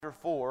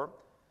4.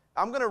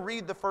 I'm going to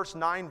read the first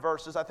 9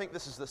 verses. I think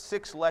this is the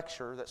 6th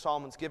lecture that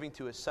Solomon's giving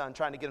to his son,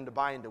 trying to get him to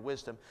buy into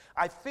wisdom.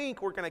 I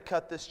think we're going to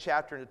cut this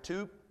chapter into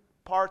 2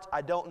 parts.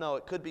 I don't know.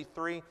 It could be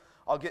 3.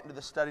 I'll get into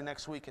the study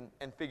next week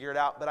and figure it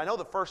out. But I know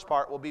the first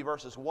part will be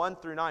verses 1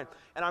 through 9.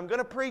 And I'm going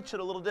to preach it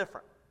a little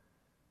different.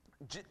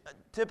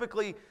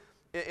 Typically,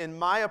 in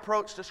my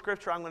approach to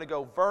Scripture, I'm going to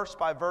go verse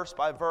by verse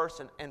by verse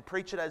and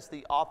preach it as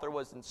the author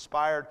was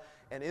inspired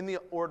and in the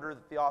order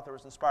that the author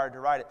was inspired to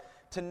write it.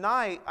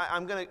 Tonight,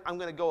 I'm going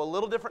to go a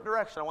little different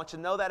direction. I want you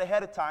to know that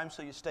ahead of time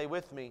so you stay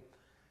with me.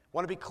 I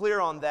want to be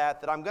clear on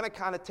that I'm going to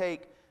kind of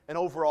take an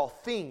overall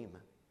theme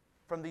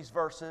from these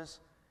verses,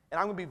 and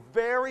I'm going to be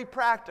very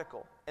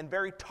practical and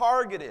very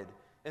targeted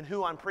in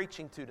who I'm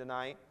preaching to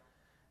tonight.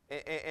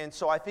 And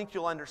so I think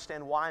you'll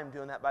understand why I'm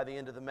doing that by the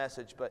end of the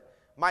message, but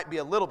might be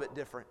a little bit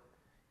different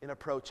in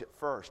approach at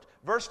first.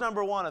 Verse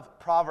number 1 of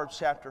Proverbs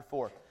chapter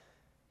 4.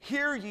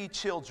 Hear ye,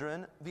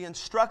 children, the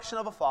instruction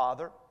of a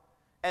father,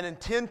 and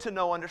intend to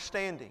know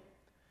understanding.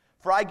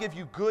 For I give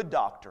you good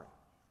doctrine.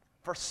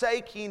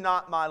 Forsake ye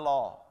not my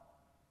law.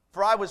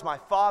 For I was my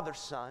father's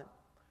son,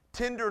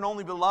 tender and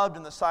only beloved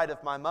in the sight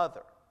of my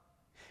mother.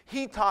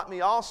 He taught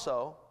me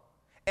also,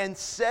 and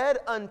said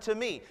unto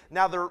me.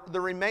 Now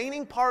the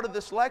remaining part of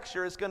this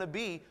lecture is going to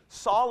be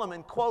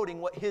Solomon quoting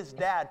what his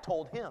dad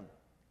told him.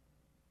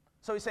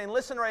 So he's saying,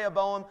 listen,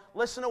 Rehoboam,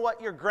 listen to what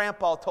your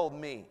grandpa told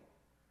me.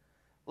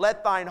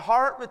 Let thine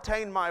heart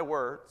retain my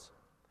words.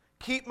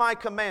 Keep my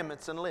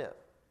commandments and live.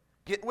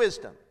 Get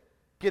wisdom.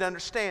 Get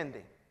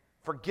understanding.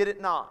 Forget it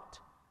not.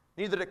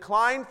 Neither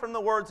decline from the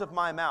words of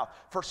my mouth.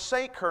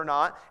 Forsake her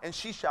not, and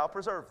she shall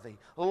preserve thee.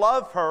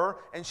 Love her,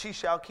 and she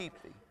shall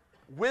keep thee.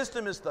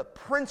 Wisdom is the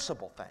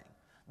principal thing.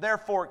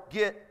 Therefore,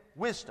 get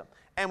wisdom.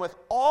 And with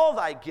all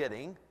thy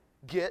getting,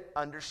 get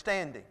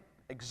understanding.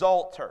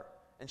 Exalt her,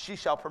 and she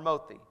shall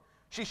promote thee.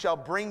 She shall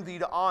bring thee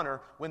to honor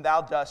when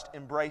thou dost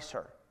embrace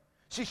her.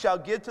 She shall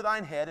give to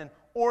thine head an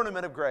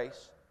ornament of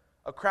grace.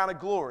 A crown of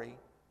glory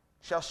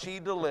shall she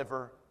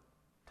deliver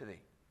to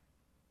thee.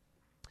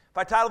 If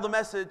I title the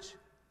message,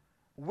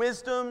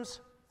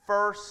 Wisdom's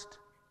First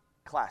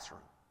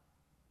Classroom.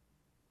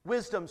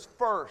 Wisdom's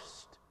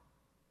first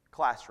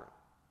classroom.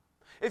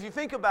 If you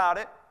think about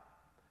it,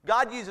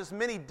 God uses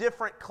many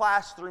different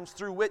classrooms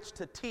through which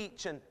to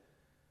teach and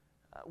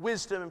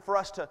wisdom and for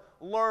us to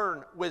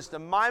learn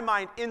wisdom. My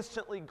mind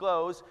instantly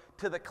goes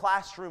to the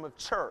classroom of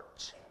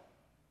church.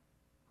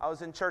 I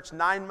was in church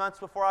 9 months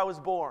before I was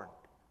born.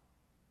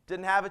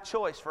 Didn't have a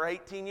choice for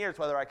 18 years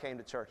whether I came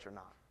to church or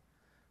not.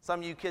 Some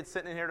of you kids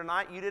sitting in here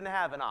tonight, you didn't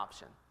have an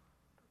option.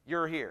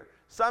 You're here.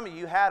 Some of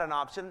you had an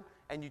option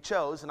and you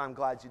chose, and I'm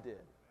glad you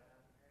did.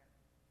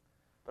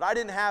 But I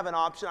didn't have an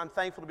option. I'm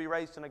thankful to be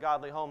raised in a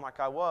godly home like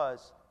I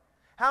was.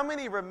 How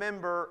many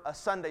remember a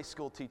Sunday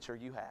school teacher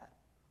you had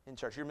in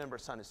church? You remember a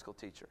Sunday school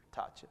teacher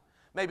taught you?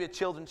 Maybe a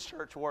children's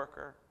church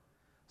worker,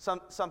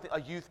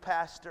 a youth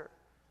pastor.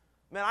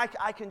 Man,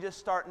 I can just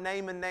start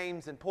naming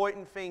names and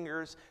pointing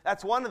fingers.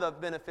 That's one of the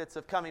benefits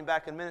of coming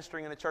back and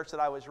ministering in a church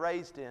that I was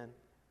raised in.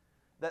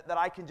 That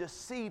I can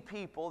just see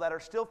people that are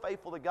still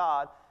faithful to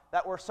God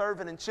that were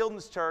serving in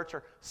children's church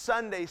or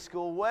Sunday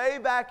school way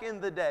back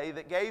in the day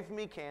that gave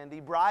me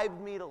candy,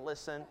 bribed me to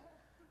listen,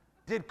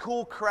 did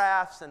cool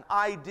crafts and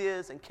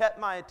ideas and kept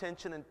my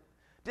attention and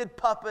did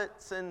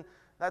puppets. And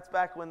that's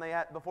back when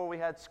before we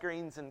had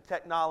screens and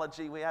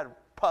technology, we had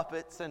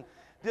puppets and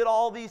did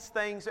all these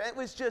things. It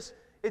was just...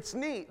 It's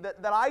neat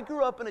that I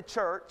grew up in a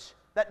church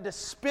that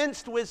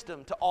dispensed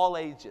wisdom to all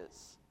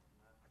ages.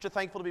 Aren't you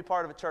thankful to be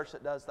part of a church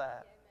that does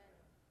that?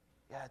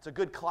 Yeah, it's a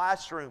good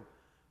classroom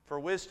for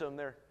wisdom.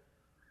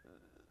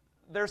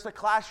 There's the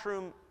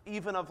classroom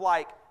even of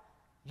like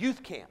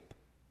youth camp.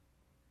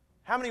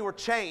 How many were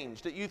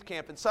changed at youth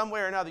camp? In some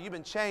way or another, you've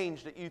been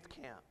changed at youth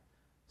camp.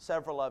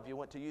 Several of you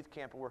went to youth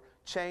camp and were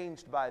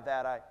changed by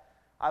that.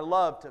 I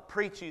love to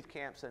preach youth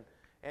camps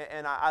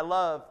and I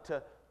love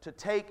to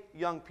take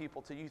young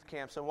people to youth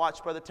camps and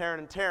watch Brother Taryn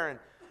and Taryn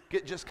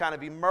get just kind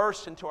of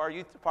immersed into our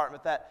youth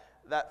department.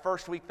 That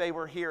first week they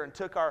were here and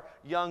took our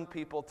young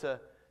people to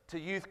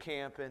youth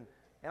camp. And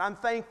I'm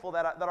thankful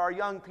that our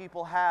young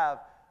people have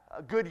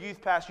a good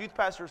youth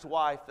pastor's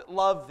wife that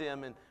love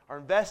them and are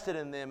invested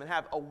in them and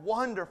have a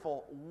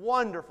wonderful,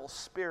 wonderful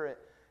spirit.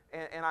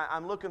 And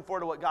I'm looking forward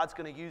to what God's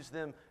going to use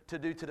them to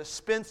do to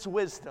dispense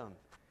wisdom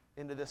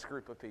into this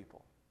group of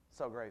people.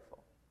 So grateful.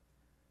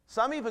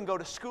 Some even go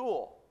to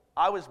school.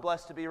 I was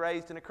blessed to be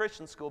raised in a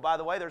Christian school. By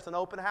the way, there's an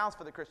open house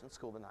for the Christian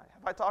school tonight.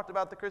 Have I talked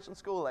about the Christian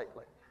school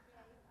lately?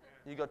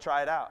 You go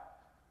try it out.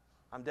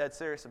 I'm dead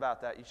serious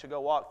about that. You should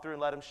go walk through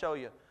and let them show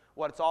you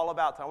what it's all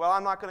about. Well,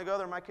 I'm not going to go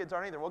there. My kids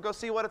aren't either. Well, go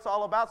see what it's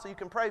all about so you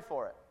can pray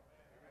for it.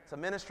 It's a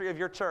ministry of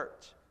your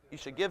church. You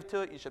should give to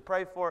it. You should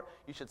pray for it.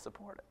 You should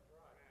support it.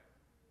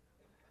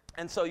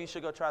 And so you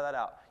should go try that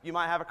out. You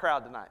might have a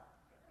crowd tonight.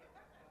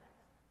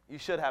 You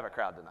should have a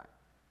crowd tonight.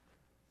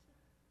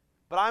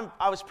 But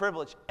I was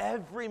privileged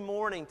every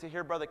morning to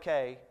hear Brother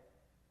Kay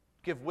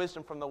give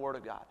wisdom from the Word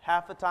of God.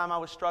 Half the time I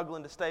was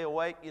struggling to stay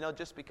awake,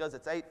 just because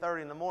it's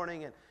 8:30 in the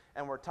morning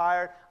and we're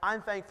tired.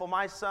 I'm thankful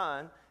my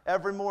son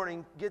every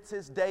morning gets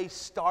his day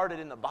started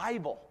in the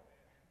Bible.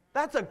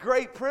 That's a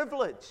great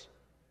privilege.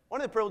 One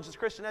of the privileges of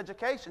Christian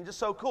education, just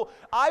so cool.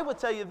 I would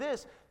tell you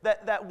this,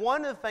 that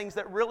one of the things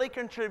that really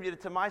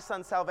contributed to my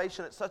son's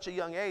salvation at such a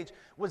young age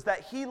was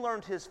that he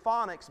learned his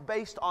phonics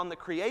based on the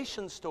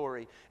creation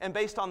story and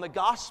based on the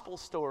gospel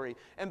story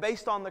and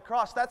based on the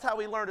cross. That's how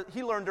he learned it.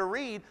 He learned to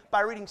read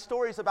by reading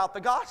stories about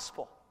the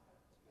gospel.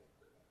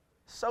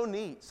 So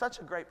neat, such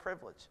a great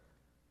privilege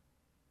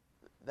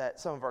that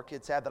some of our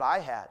kids had, that I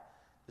had,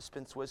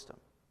 dispense wisdom.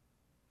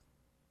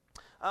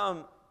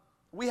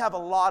 We have a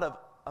lot of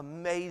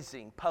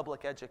amazing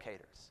public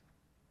educators,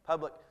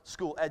 public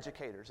school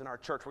educators in our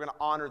church. We're going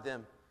to honor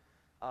them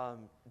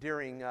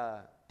during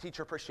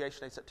Teacher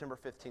Appreciation Day, September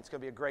 15th. It's going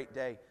to be a great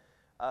day.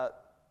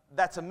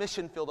 That's a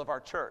mission field of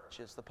our church,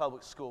 is the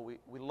public school.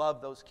 We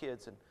love those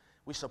kids and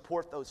we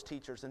support those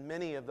teachers. And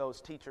many of those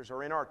teachers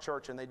are in our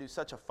church and they do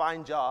such a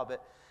fine job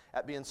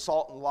at being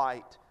salt and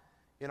light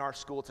in our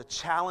school. It's a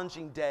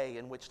challenging day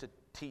in which to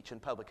teach in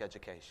public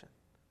education.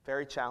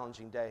 Very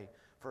challenging day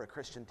for a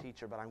Christian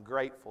teacher, but I'm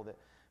grateful that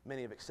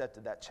many have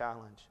accepted that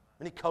challenge.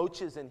 Many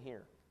coaches in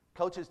here.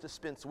 Coaches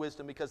dispense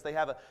wisdom because they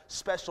have a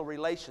special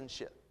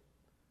relationship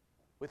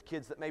with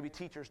kids that maybe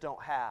teachers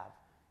don't have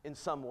in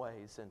some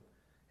ways.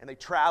 And they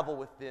travel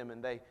with them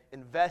and they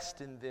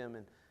invest in them.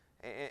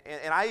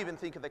 And I even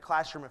think of the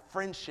classroom of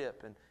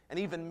friendship and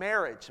even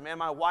marriage. Man,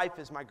 my wife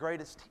is my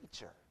greatest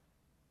teacher.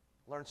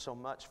 Learned so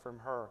much from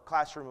her.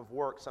 Classroom of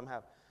work. Some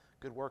have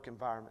good work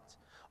environments.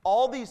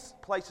 All these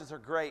places are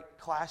great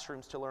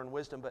classrooms to learn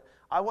wisdom, but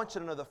I want you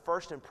to know the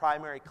first and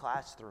primary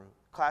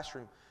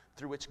classroom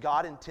through which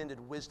God intended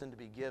wisdom to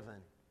be given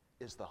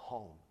is the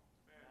home.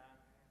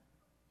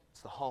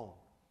 It's the home.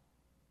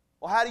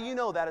 Well, how do you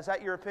know that? Is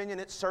that your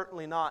opinion? It's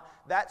certainly not.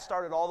 That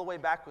started all the way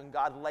back when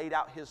God laid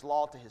out His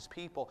law to His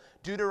people.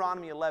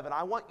 Deuteronomy 11.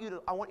 I want you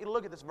to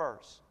look at this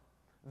verse.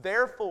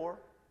 Therefore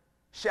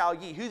shall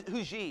ye.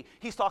 Who's ye?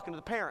 He's talking to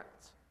the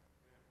parents.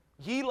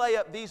 Ye lay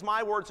up these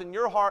my words in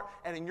your heart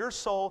and in your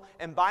soul,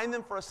 and bind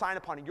them for a sign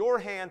upon your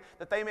hand,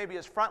 that they may be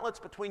as frontlets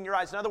between your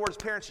eyes. In other words,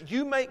 parents,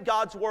 you make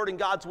God's word and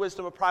God's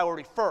wisdom a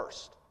priority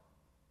first.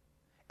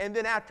 And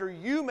then after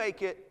you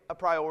make it a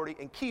priority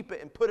and keep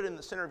it and put it in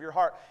the center of your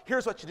heart,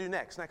 here's what you do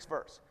next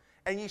verse.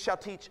 And ye shall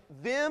teach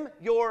them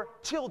your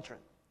children.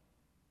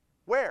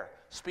 Where?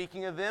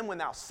 Speaking of them, when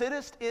thou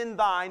sittest in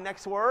thine,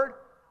 next word,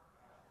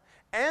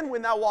 and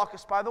when thou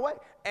walkest by the way,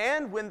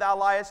 and when thou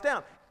liest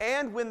down,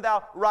 and when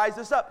thou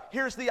risest up.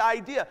 Here's the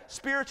idea.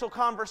 Spiritual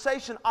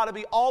conversation ought to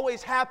be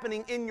always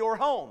happening in your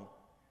home.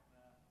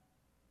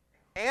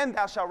 And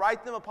thou shalt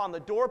write them upon the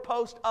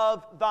doorpost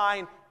of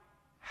thine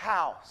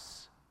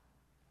house,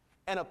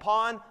 and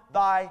upon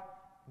thy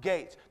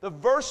gates. The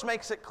verse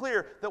makes it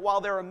clear that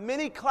while there are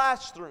many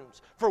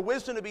classrooms for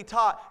wisdom to be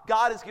taught,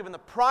 God has given the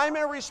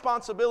primary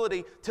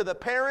responsibility to the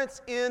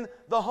parents in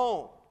the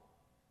home.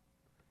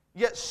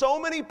 Yet so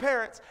many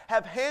parents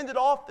have handed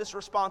off this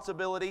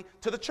responsibility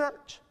to the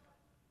church.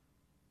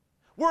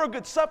 We're a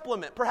good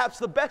supplement, perhaps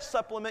the best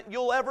supplement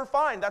you'll ever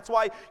find. That's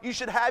why you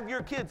should have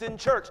your kids in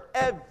church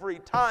every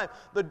time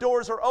the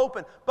doors are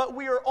open. But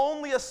we are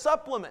only a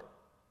supplement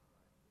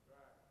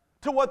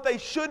to what they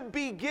should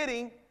be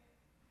getting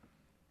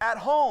at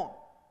home.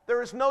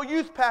 There is no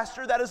youth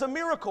pastor that is a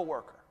miracle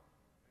worker.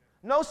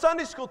 No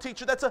Sunday school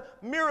teacher that's a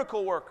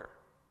miracle worker.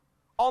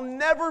 I'll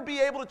never be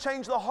able to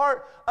change the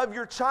heart of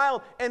your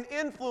child and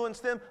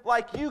influence them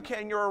like you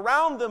can. You're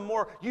around them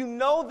more. You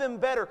know them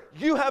better.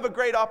 You have a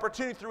great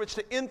opportunity through which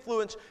to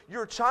influence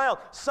your child.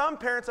 Some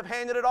parents have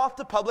handed it off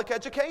to public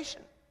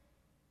education.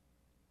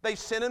 They've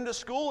sent them to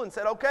school and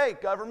said, okay,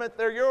 government,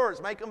 they're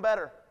yours. Make them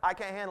better. I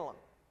can't handle them.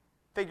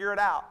 Figure it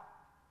out.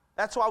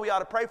 That's why we ought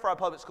to pray for our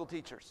public school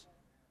teachers.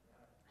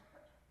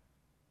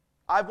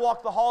 I've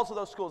walked the halls of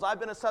those schools. I've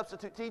been a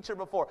substitute teacher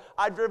before.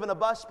 I've driven a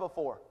bus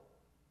before.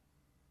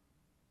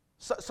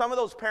 Some of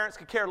those parents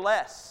could care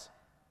less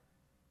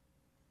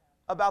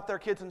about their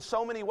kids in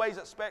so many ways,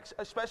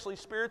 especially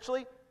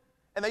spiritually,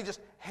 and they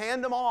just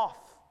hand them off.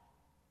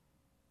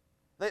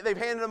 They've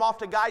handed them off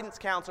to guidance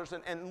counselors,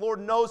 and Lord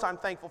knows I'm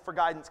thankful for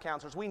guidance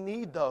counselors. We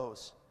need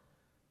those.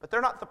 But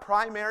they're not the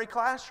primary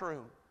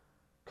classroom.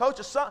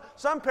 Coaches,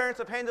 some parents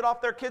have handed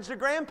off their kids to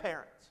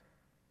grandparents.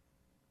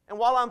 And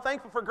while I'm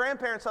thankful for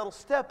grandparents that'll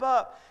step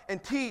up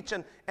and teach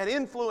and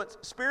influence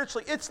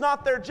spiritually, it's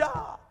not their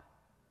job.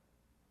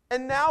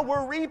 And now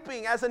we're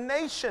reaping as a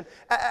nation,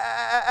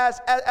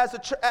 as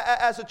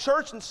a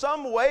church in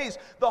some ways,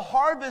 the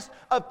harvest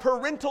of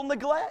parental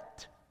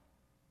neglect.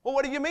 Well,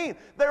 what do you mean?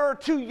 There are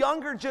two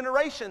younger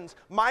generations,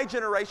 my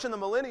generation, the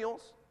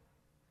millennials,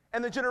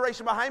 and the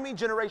generation behind me,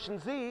 Generation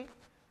Z,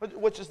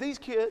 which is these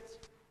kids.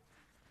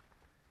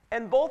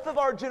 And both of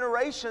our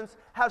generations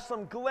have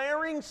some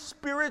glaring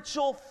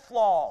spiritual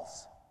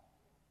flaws.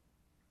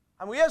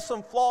 And we have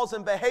some flaws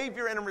in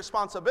behavior and in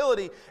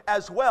responsibility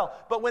as well.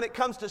 But when it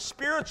comes to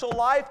spiritual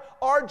life,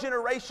 our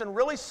generation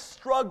really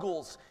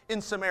struggles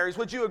in some areas.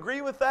 Would you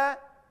agree with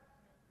that?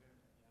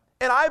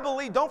 And I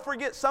believe, don't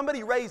forget,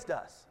 somebody raised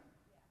us.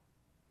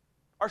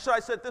 Or should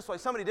I say it this way,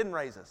 somebody didn't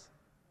raise us.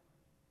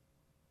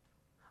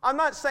 I'm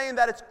not saying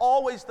that it's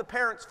always the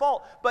parent's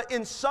fault, but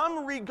in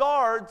some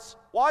regards,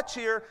 watch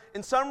here,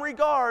 in some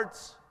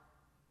regards,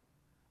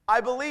 I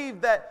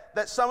believe that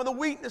some of the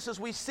weaknesses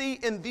we see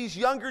in these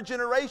younger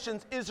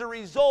generations is a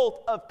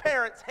result of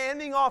parents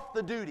handing off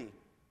the duty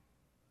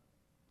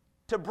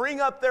to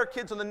bring up their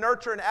kids in the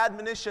nurture and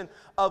admonition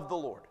of the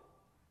Lord.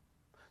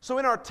 So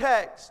in our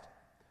text,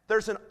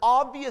 there's an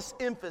obvious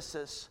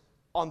emphasis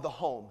on the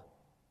home.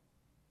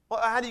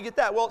 Well, how do you get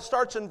that? Well, it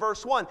starts in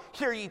verse 1.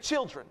 Hear ye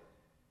children.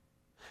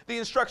 The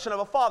instruction of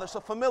a father, so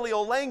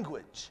familial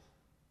language.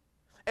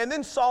 And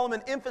then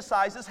Solomon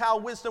emphasizes how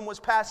wisdom was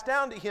passed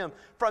down to him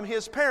from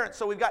his parents.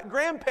 So we've got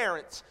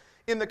grandparents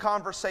in the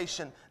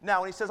conversation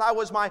now. And he says, I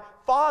was my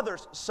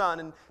father's son,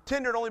 and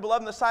tender and only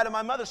beloved in the sight of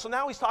my mother. So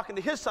now he's talking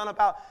to his son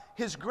about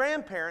his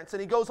grandparents,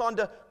 and he goes on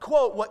to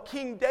quote what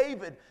King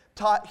David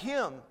taught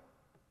him.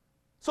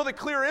 So the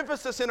clear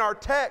emphasis in our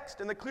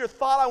text and the clear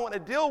thought I want to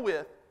deal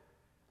with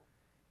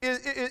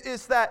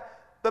is that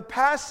the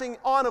passing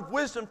on of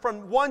wisdom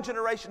from one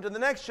generation to the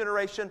next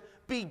generation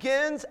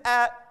begins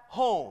at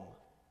home.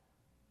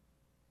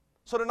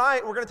 So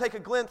tonight we're going to take a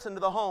glimpse into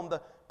the home,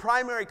 the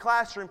primary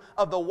classroom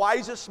of the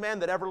wisest man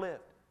that ever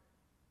lived.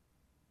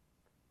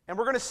 And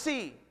we're going to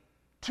see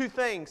two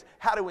things: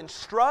 how to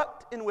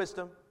instruct in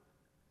wisdom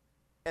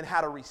and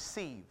how to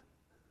receive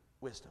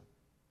wisdom.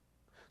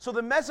 So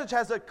the message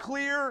has a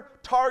clear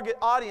target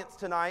audience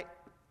tonight: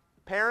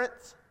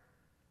 parents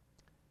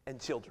and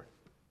children.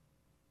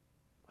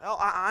 Well,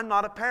 I'm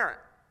not a parent.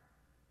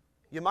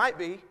 You might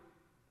be.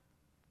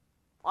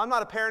 I'm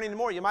not a parent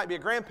anymore. You might be a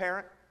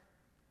grandparent.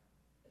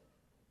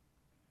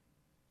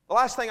 The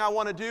last thing I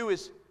want to do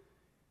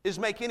is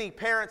make any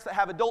parents that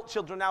have adult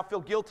children now feel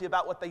guilty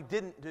about what they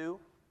didn't do.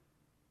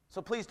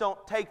 So please don't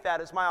take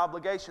that as my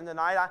obligation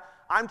tonight.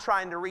 I'm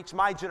trying to reach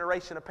my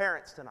generation of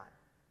parents tonight.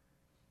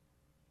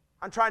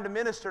 I'm trying to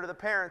minister to the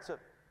parents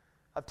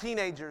of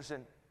teenagers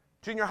and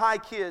junior high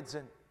kids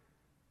and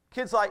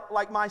kids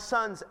like my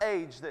son's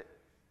age that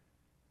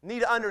need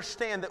to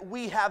understand that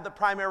we have the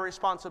primary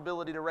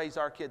responsibility to raise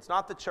our kids,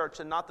 not the church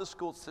and not the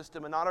school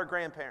system and not their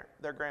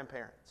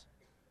grandparents.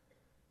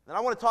 And I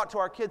want to talk to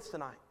our kids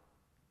tonight.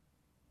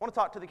 I want to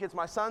talk to the kids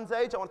my son's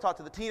age. I want to talk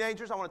to the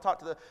teenagers. I want to talk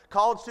to the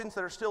college students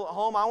that are still at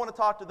home. I want to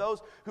talk to those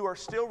who are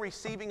still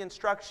receiving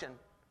instruction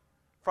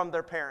from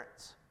their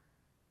parents.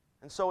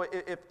 And so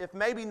if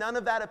maybe none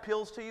of that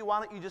appeals to you,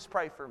 why don't you just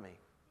pray for me?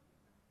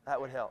 That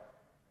would help.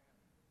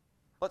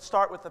 Let's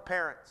start with the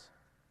parents.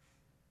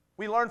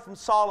 We learned from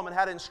Solomon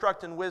how to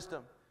instruct in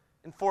wisdom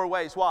in 4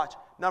 ways. Watch.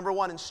 Number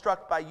 1,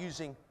 instruct by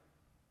using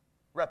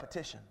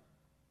repetition.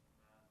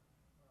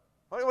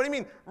 What do you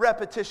mean,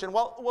 repetition?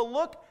 Well,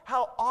 look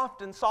how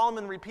often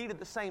Solomon repeated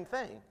the same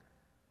thing.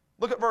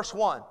 Look at verse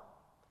 1.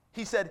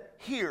 He said,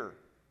 hear,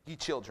 ye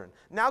children.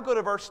 Now go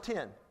to verse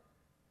 10.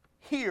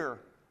 Hear,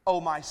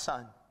 O my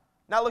son.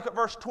 Now look at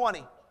verse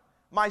 20.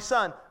 My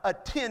son,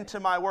 attend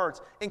to my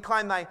words.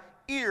 Incline thy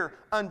ear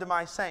unto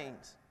my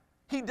sayings.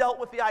 He dealt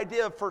with the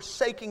idea of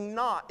forsaking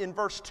not in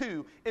verse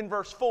 2, in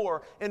verse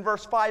 4, in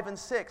verse 5 and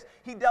 6.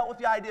 He dealt with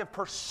the idea of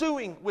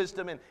pursuing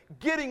wisdom and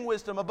getting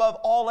wisdom above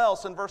all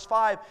else in verse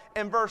 5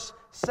 and verse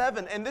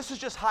 7. And this is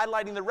just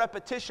highlighting the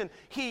repetition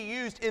he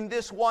used in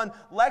this one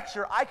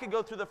lecture. I could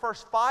go through the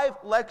first 5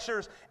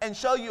 lectures and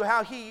show you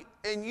how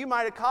and you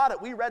might have caught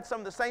it. We read some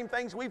of the same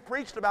things we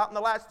preached about in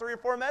the last 3 or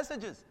 4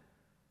 messages.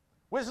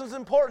 Wisdom's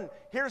important.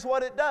 Here's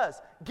what it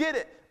does. Get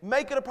it.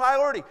 Make it a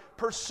priority.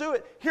 Pursue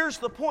it. Here's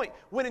the point.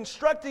 When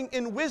instructing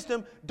in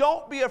wisdom,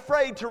 don't be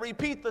afraid to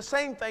repeat the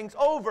same things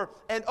over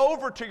and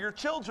over to your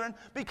children,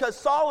 because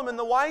Solomon,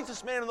 the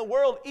wisest man in the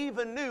world,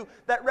 even knew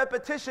that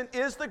repetition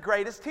is the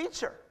greatest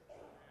teacher.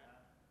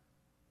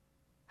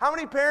 How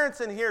many parents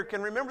in here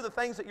can remember the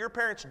things that your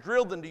parents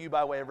drilled into you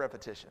by way of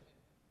repetition?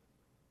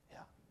 Yeah.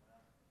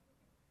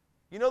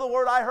 You know the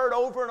word I heard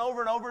over and over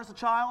and over as a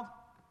child?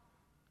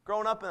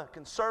 Growing up in a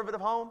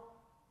conservative home?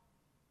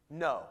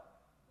 No.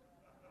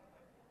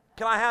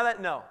 Can I have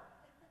that? No.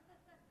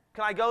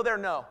 Can I go there?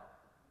 No.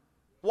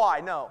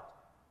 Why? No.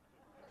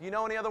 Do you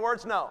know any other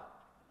words? No.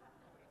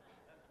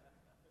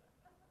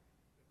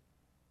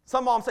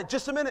 Some moms say,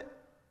 just a minute.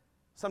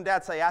 Some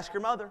dads say, ask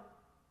your mother.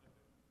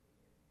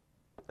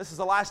 This is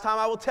the last time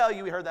I will tell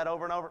you. We heard that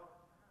over and over.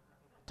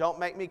 Don't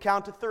make me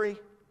count to 3.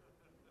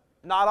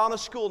 Not on a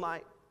school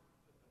night.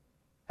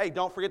 Hey,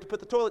 don't forget to put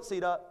the toilet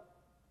seat up.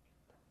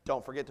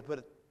 Don't forget to put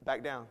it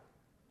back down.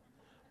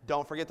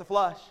 Don't forget to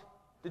flush.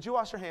 Did you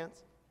wash your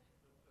hands?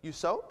 Use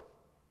soap?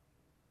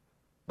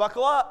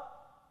 Buckle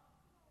up.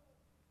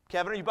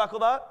 Kevin, are you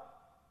buckled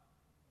up?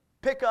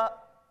 Pick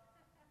up.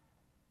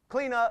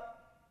 Clean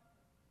up.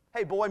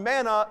 Hey, boy,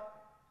 man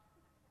up.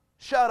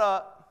 Shut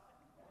up.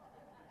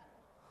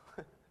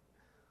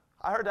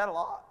 I heard that a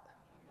lot.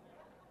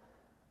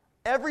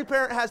 Every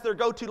parent has their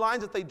go-to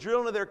lines that they drill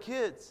into their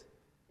kids.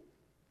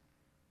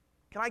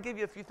 Can I give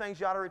you a few things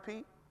you ought to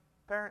repeat?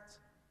 Parents,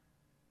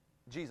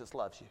 Jesus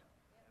loves you.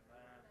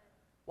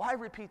 Why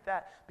repeat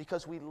that?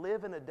 Because we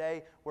live in a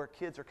day where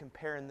kids are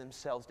comparing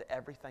themselves to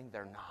everything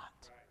they're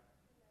not.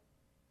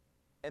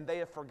 And they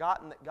have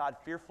forgotten that God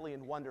fearfully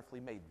and wonderfully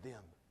made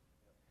them.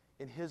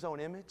 in His own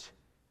image.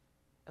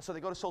 And so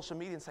they go to social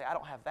media and say, I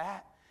don't have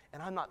that,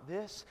 and I'm not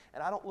this,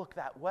 and I don't look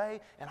that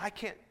way, and I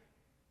can't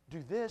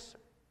do this.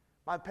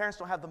 My parents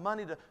don't have the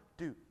money to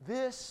do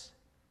this.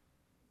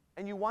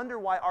 And you wonder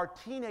why our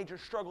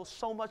teenagers struggle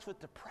so much with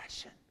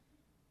depression,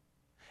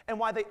 and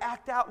why they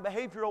act out in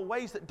behavioral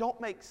ways that don't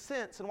make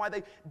sense, and why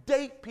they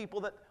date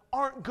people that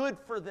aren't good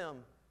for them.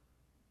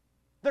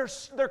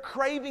 They're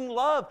craving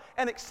love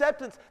and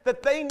acceptance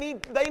that they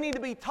need to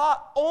be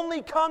taught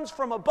only comes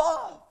from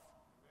above.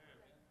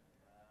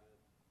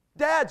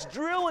 Dads,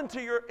 drill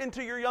into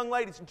your young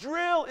ladies,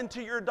 drill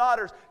into your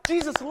daughters.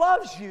 Jesus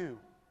loves you.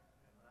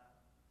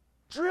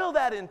 Drill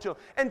that into them.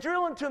 And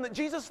drill into them that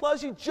Jesus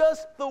loves you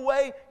just the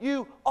way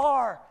you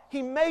are.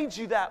 He made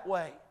you that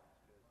way.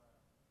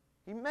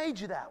 He made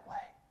you that way.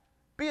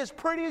 Be as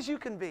pretty as you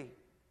can be.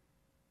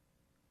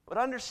 But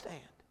understand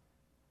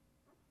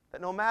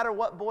that no matter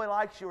what boy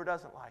likes you or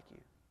doesn't like you,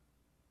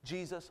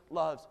 Jesus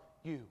loves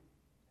you.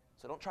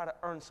 So don't try to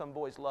earn some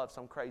boy's love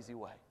some crazy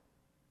way.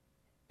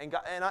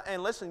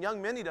 And listen,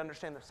 young men need to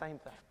understand the same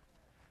thing.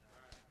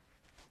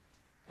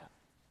 Yeah,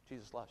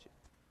 Jesus loves you.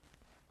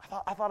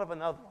 I thought of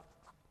another one.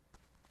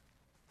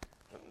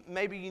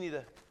 Maybe you need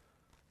to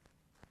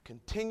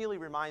continually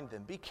remind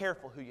them, be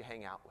careful who you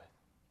hang out with.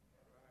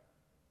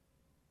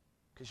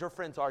 Because your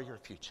friends are your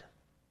future.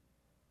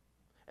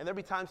 And there'll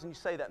be times when you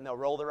say that and they'll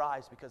roll their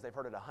eyes because they've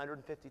heard it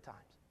 150 times.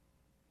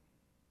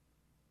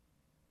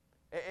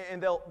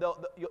 And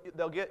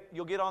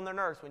you'll get on their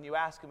nerves when you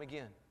ask them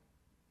again,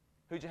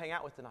 who'd you hang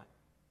out with tonight?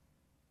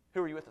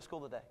 Who were you with at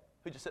school today?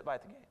 Who'd you sit by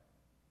at the game?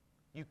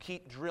 You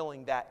keep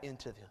drilling that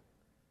into them.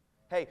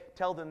 Hey,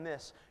 tell them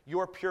this,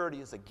 your purity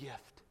is a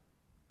gift.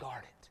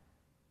 Guard it.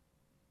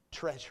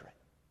 Treasure it.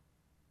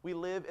 We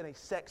live in a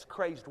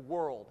sex-crazed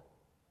world.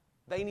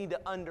 They need to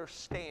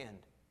understand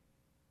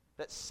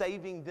that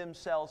saving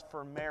themselves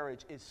for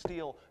marriage is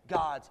still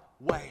God's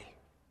way.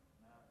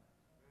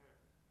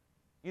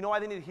 You know why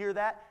they need to hear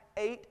that?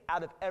 8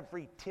 out of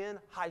every 10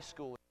 high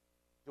schoolers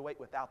graduate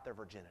without their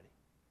virginity.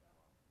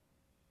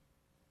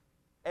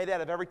 8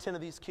 out of every 10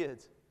 of these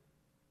kids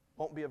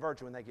won't be a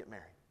virgin when they get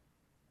married.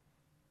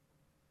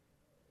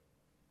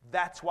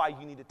 That's why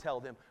you need to tell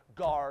them,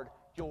 guard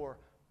your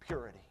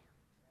purity.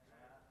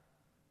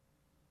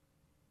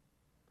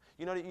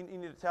 You know what you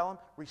need to tell them?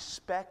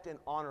 Respect and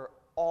honor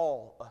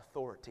all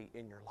authority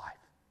in your life.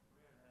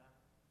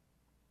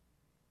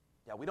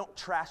 Yeah, we don't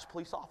trash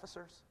police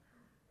officers.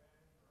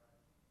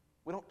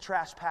 We don't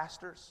trash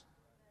pastors.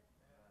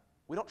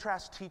 We don't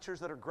trash teachers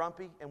that are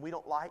grumpy and we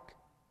don't like.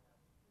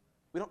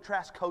 We don't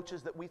trash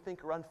coaches that we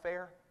think are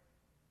unfair.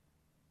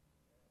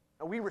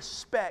 And we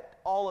respect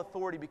all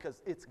authority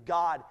because it's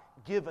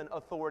God-given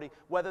authority.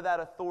 Whether that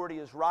authority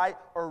is right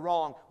or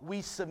wrong,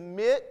 we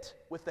submit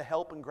with the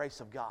help and grace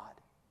of God.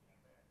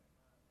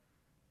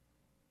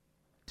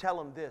 Tell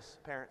them this,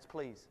 parents,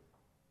 please.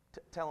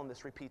 Tell them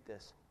this, repeat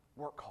this.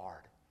 Work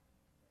hard.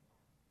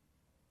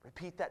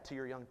 Repeat that to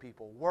your young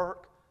people.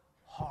 Work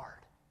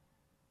hard.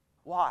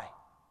 Why?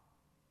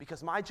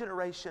 Because my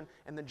generation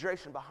and the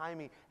generation behind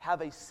me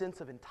have a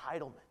sense of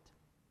entitlement.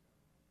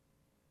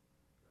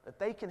 That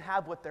they can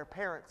have what their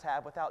parents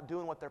have without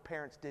doing what their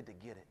parents did to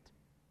get it.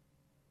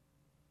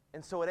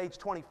 And so at age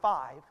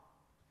 25,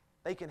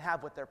 they can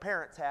have what their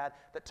parents had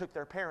that took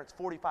their parents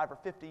 45 or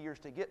 50 years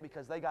to get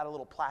because they got a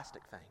little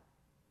plastic thing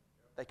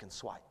they can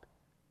swipe.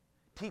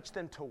 Teach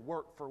them to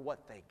work for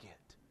what they get.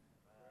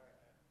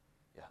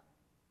 Yeah.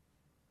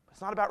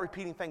 It's not about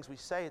repeating things we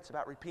say, it's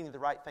about repeating the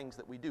right things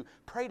that we do.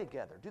 Pray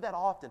together. Do that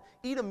often.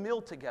 Eat a meal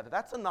together.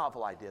 That's a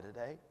novel idea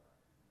today.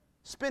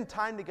 Spend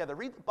time together.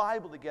 Read the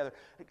Bible together.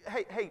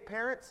 Hey,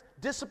 parents,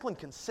 discipline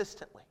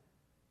consistently.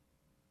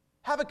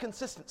 Have a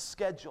consistent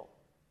schedule.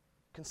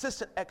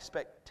 Consistent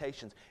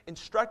expectations.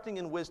 Instructing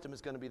in wisdom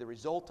is going to be the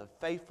result of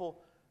faithful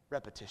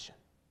repetition.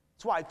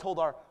 That's why I told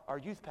our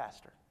youth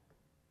pastor,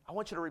 I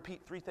want you to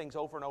repeat 3 things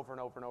over and over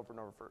and over and over and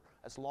over for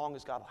as long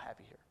as God will have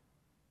you here.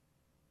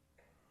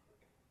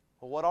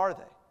 Well, what are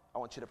they? I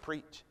want you to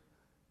preach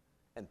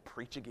and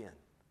preach again.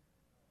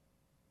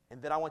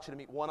 And then I want you to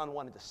meet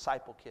one-on-one and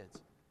disciple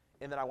kids.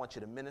 And then I want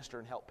you to minister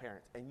and help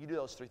parents. And you do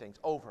those 3 things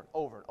over and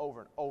over and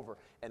over and over,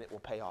 and it will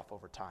pay off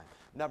over time.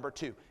 Number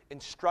 2,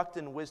 instruct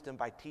in wisdom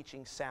by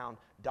teaching sound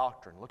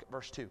doctrine. Look at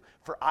verse 2.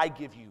 For I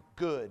give you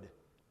good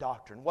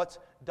doctrine. What's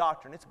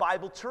doctrine? It's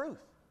Bible truth.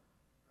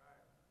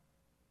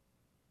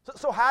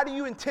 So how do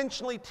you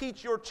intentionally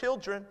teach your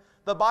children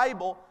the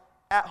Bible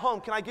at home?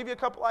 Can I give you a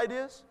couple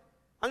ideas?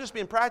 I'm just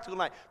being practical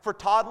tonight. For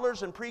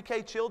toddlers and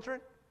pre-K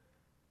children,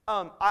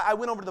 I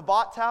went over to the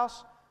Bott's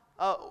house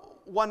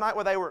one night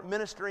where they were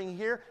ministering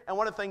here, and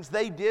one of the things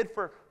they did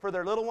for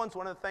their little ones,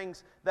 one of the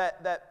things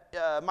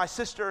that my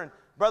sister and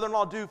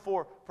brother-in-law do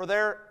for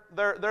their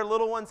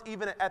little ones,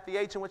 even at the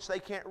age in which they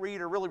can't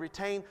read or really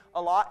retain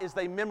a lot, is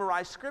they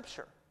memorize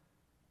Scripture.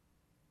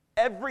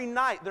 Every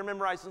night they're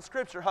memorizing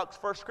Scripture. Huck's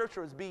first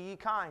Scripture was, be ye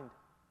kind.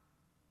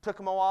 Took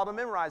him a while to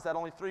memorize that,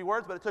 only 3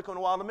 words, but it took him a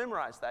while to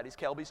memorize that. He's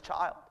Kelby's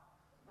child.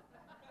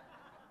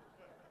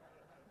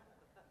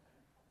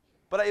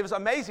 But it was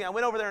amazing. I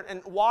went over there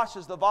and Wash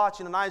is the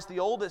Vach, and I's the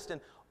oldest, and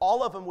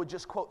all of them would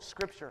just quote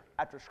scripture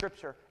after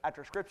scripture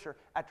after scripture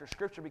after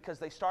scripture because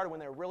they started when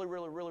they were really,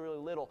 really, really, really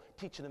little,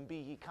 teaching them be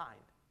ye kind.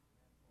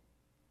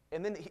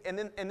 And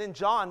then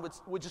John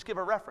would just give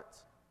a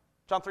reference.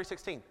 John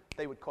 3:16,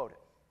 they would quote it.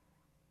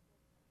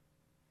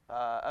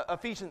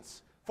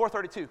 Ephesians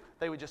 4:32,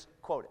 they would just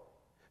quote it.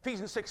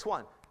 Ephesians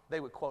 6:1, they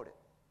would quote it.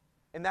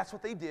 And that's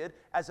what they did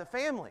as a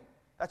family.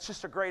 That's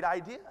just a great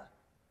idea.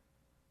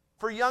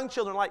 For young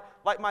children,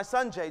 like my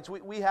son Jades,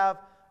 we have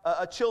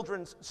a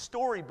children's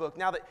storybook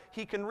now that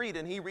he can read,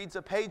 and he reads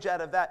a page out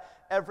of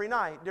that every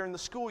night during the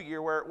school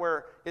year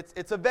where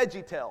it's a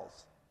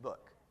VeggieTales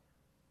book.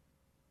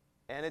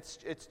 And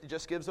it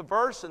just gives a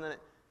verse, and then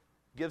it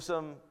gives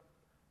them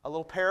a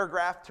little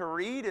paragraph to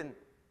read, and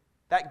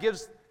that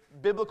gives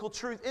biblical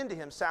truth into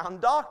him,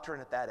 sound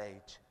doctrine at that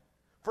age.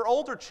 For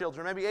older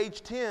children, maybe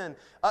age 10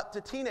 up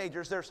to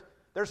teenagers,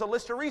 there's a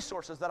list of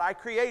resources that I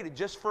created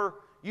just for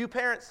you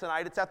parents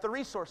tonight. It's at the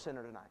Resource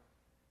Center tonight.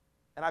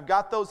 And I've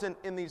got those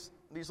in these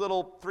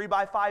little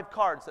 3x5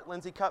 cards that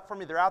Lindsay cut for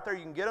me. They're out there.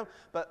 You can get them.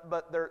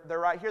 But they're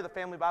right here. The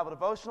Family Bible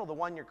Devotional, the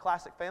 1 Year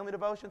Classic Family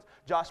Devotions,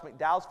 Josh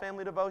McDowell's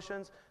Family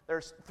Devotions.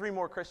 There's 3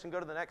 more, Christian. Go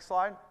to the next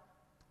slide.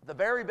 The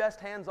very best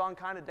hands-on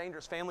kind of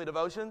dangerous family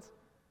devotions.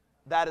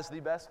 That is the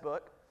best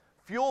book.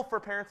 Fuel for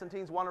Parents and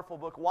Teens, wonderful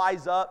book.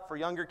 Wise Up for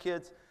younger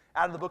kids,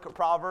 out of the book of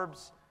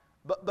Proverbs.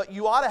 But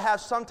you ought to have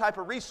some type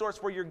of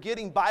resource where you're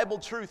getting Bible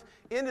truth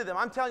into them.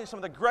 I'm telling you, some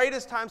of the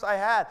greatest times I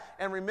had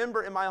and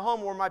remember in my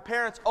home where my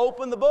parents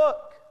opened the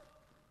book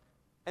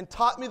and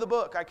taught me the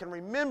book. I can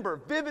remember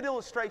vivid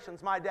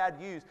illustrations my dad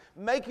used,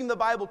 making the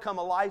Bible come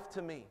alive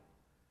to me.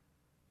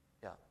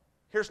 Yeah.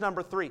 Here's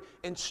number 3.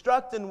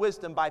 Instruct in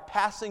wisdom by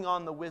passing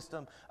on the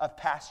wisdom of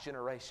past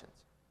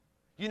generations.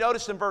 You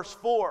notice in verse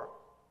 4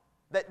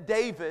 that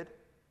David,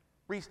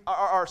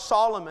 or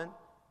Solomon,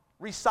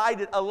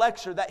 recited a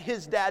lecture that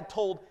his dad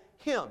told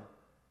him.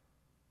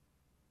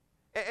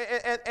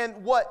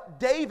 And what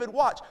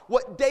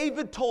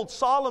David told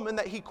Solomon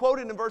that he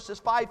quoted in verses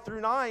 5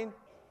 through 9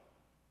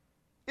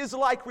 is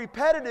like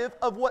repetitive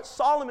of what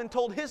Solomon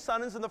told his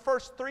sons in the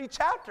first 3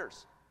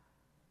 chapters.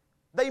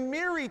 They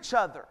mirror each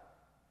other,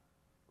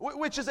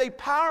 which is a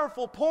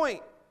powerful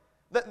point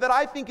that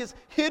I think is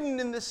hidden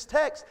in this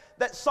text,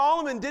 that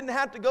Solomon didn't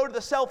have to go to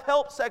the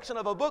self-help section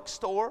of a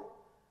bookstore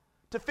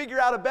to figure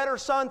out a better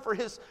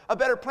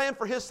plan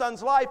for his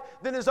son's life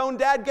than his own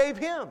dad gave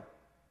him.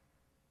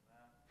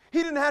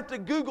 He didn't have to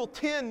Google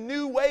 10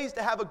 new ways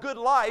to have a good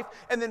life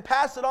and then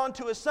pass it on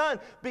to his son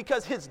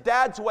because his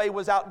dad's way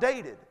was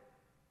outdated.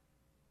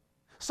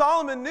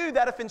 Solomon knew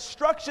that if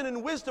instruction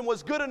and wisdom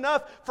was good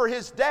enough for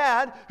his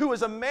dad, who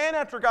was a man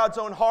after God's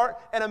own heart,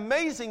 an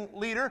amazing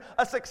leader,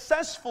 a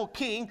successful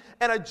king,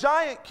 and a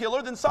giant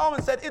killer, then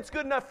Solomon said, it's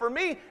good enough for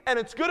me, and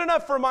it's good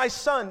enough for my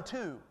son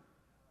too.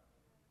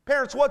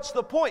 Parents, what's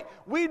the point?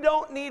 We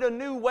don't need a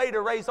new way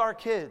to raise our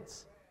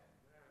kids.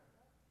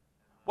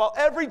 While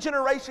every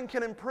generation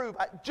can improve,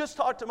 I just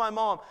talked to my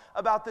mom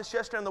about this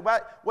yesterday on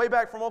the way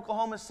back from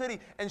Oklahoma City,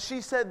 and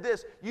she said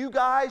this: you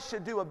guys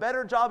should do a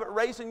better job at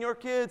raising your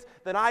kids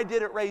than I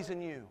did at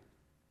raising you.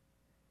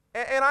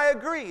 And I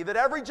agree that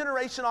every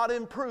generation ought to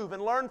improve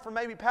and learn from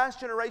maybe past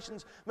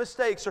generations'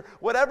 mistakes or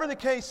whatever the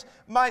case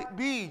might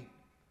be.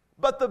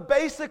 But the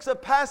basics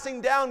of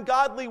passing down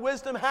godly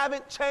wisdom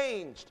haven't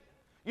changed.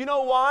 You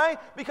know why?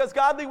 Because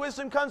godly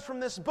wisdom comes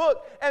from this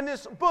book, and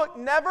this book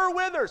never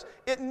withers.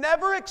 It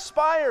never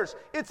expires.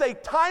 It's a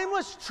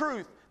timeless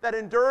truth that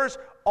endures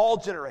all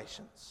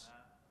generations.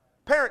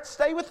 Parents,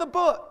 stay with the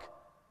book.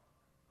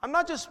 I'm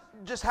not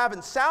just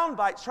having sound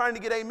bites trying to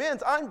get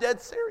amens. I'm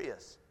dead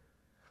serious.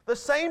 The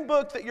same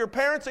book that your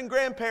parents and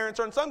grandparents,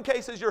 or in some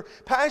cases your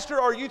pastor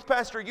or youth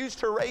pastor used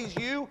to raise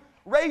you,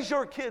 raise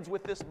your kids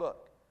with this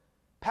book.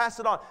 Pass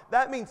it on.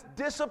 That means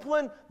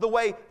discipline the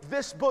way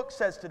this book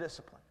says to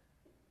discipline.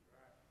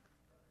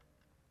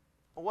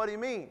 Well, what do you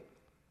mean?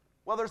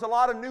 Well, there's a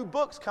lot of new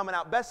books coming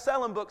out,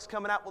 best-selling books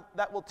coming out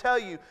that will tell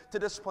you to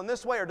discipline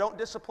this way or don't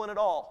discipline at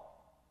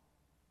all.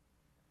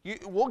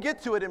 We'll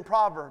get to it in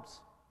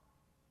Proverbs.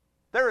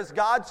 There is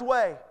God's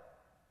way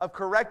of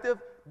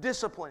corrective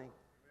disciplining.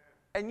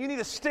 And you need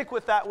to stick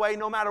with that way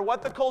no matter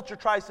what the culture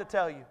tries to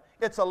tell you.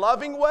 It's a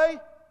loving way,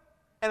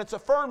 and it's a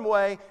firm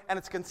way, and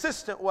it's a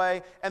consistent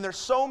way, and there's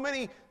so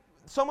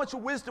much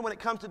wisdom when it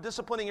comes to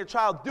disciplining your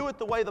child. Do it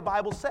the way the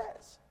Bible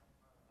says.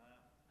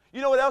 You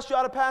know what else you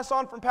ought to pass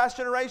on from past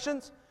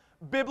generations?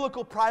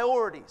 Biblical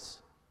priorities.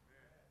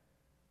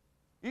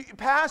 You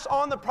pass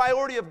on the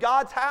priority of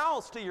God's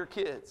house to your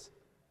kids.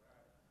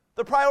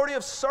 The priority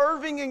of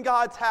serving in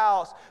God's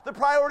house. The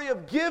priority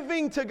of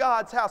giving to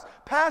God's house.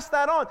 Pass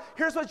that on.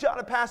 Here's what you ought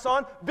to pass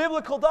on: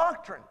 biblical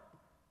doctrine.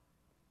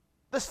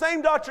 The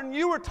same doctrine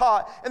you were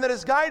taught and that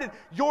has guided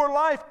your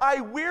life.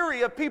 I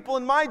weary of people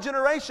in my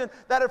generation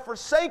that have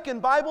forsaken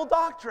Bible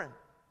doctrine.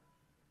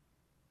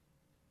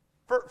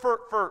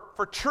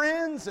 For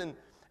trends and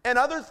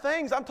other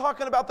things. I'm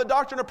talking about the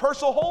doctrine of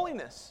personal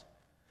holiness.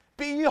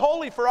 Be ye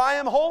holy, for I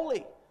am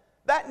holy.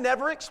 That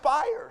never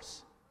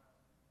expires.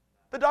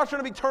 The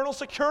doctrine of eternal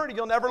security.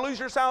 You'll never lose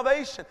your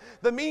salvation.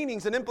 The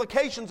meanings and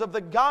implications of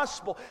the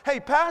gospel. Hey,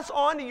 pass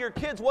on to your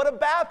kids what a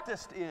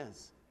Baptist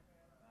is.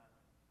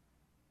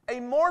 A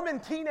Mormon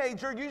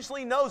teenager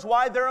usually knows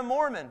why they're a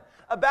Mormon.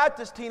 A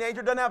Baptist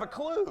teenager doesn't have a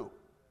clue.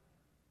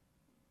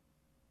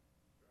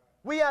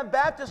 We have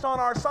Baptist on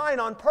our sign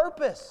on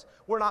purpose.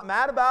 We're not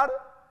mad about it.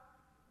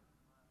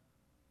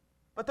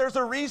 But there's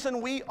a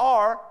reason we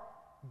are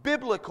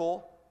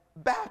biblical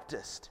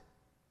Baptist.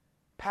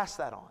 Pass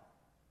that on.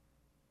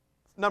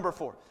 Number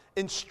 4,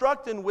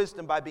 instruct in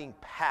wisdom by being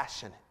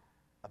passionate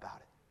about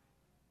it.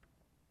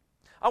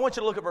 I want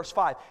you to look at verse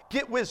 5.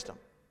 Get wisdom.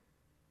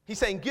 He's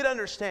saying, get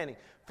understanding.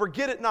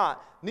 Forget it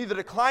not, neither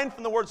decline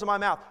from the words of my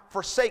mouth.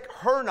 Forsake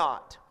her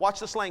not. Watch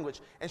this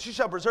language. And she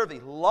shall preserve thee.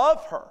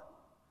 Love her,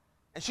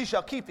 and she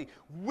shall keep thee.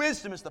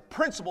 Wisdom is the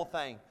principal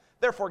thing.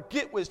 Therefore,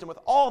 get wisdom with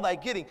all thy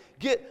getting.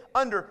 Get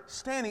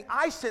understanding.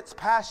 I sense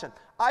passion.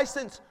 I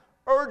sense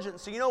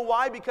urgency. You know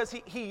why? Because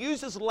he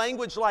uses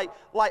language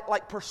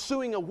like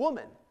pursuing a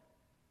woman.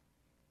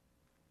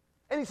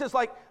 And he says,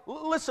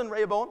 listen,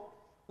 Rehoboam,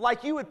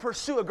 like you would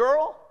pursue a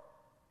girl,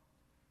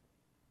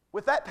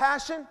 with that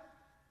passion,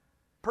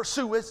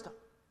 pursue wisdom.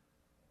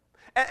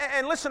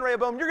 And listen,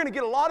 Rehoboam, you're going to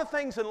get a lot of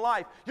things in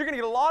life. You're going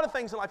to get a lot of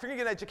things in life. You're going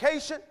to get an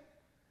education,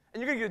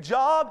 and you're going to get a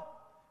job,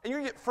 and you're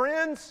going to get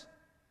friends,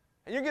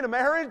 and you're going to get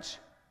a marriage,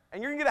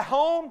 and you're going to get a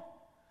home.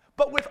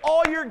 But with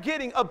all you're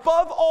getting,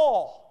 above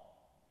all,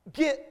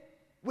 get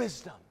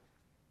wisdom.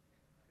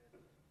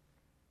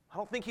 I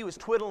don't think he was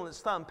twiddling his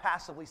thumb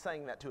passively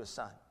saying that to his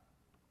son.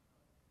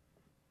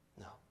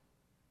 No.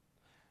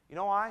 You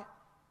know why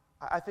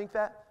I think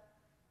that?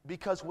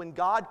 Because when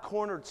God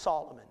cornered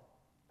Solomon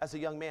as a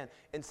young man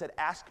and said,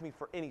 ask me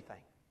for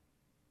anything,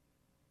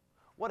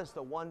 what is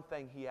the one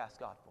thing he asked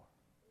God for?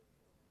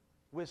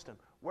 Wisdom.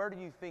 Where do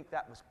you think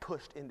that was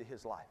pushed into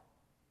his life?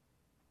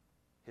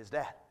 His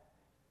dad.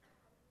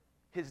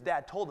 His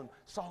dad told him,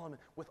 Solomon,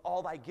 with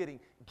all thy getting,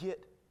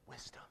 get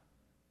wisdom.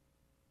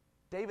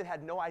 David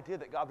had no idea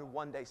that God would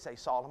one day say,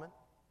 Solomon,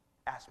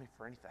 ask me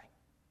for anything.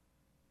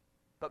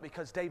 But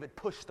because David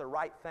pushed the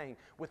right thing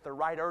with the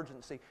right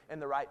urgency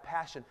and the right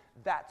passion,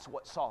 that's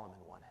what Solomon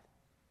wanted.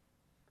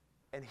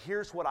 And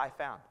here's what I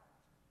found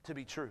to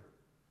be true.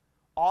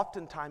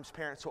 Oftentimes,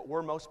 parents, what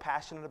we're most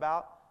passionate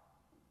about,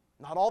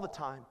 not all the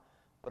time,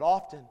 but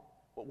often,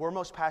 what we're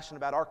most passionate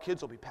about, our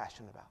kids will be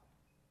passionate about.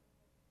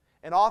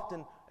 And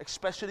often,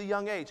 especially at a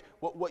young age,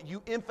 what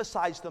you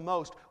emphasize the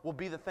most will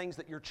be the things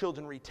that your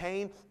children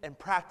retain and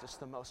practice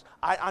the most.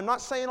 I'm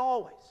not saying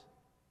always,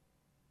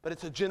 but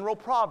it's a general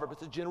proverb,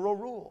 it's a general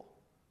rule.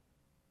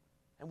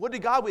 And would to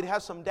God we'd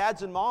have some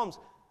dads and moms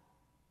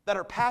that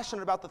are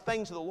passionate about the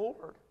things of the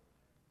Lord,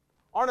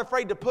 aren't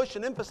afraid to push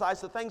and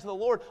emphasize the things of the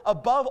Lord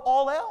above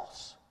all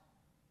else.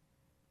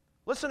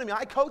 Listen to me,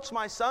 I coach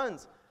my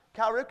son's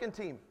Cal Ripken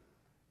team,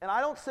 and I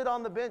don't sit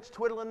on the bench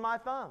twiddling my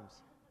thumbs.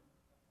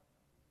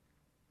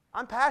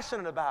 I'm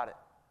passionate about it.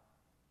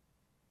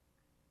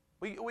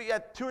 We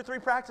had 2 or 3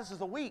 practices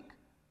a week,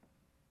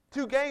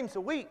 2 games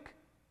a week.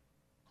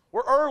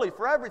 We're early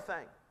for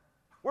everything.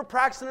 We're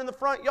practicing in the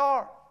front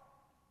yard.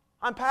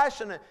 I'm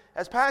passionate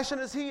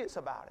as he is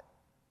about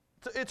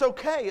it. It's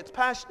okay.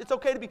 It's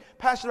okay to be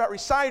passionate about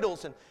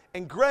recitals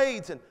and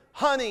grades and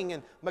hunting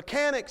and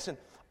mechanics and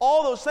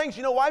all those things.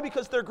 You know why?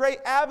 Because they're great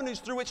avenues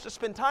through which to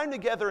spend time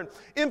together and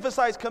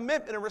emphasize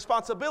commitment and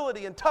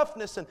responsibility and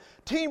toughness and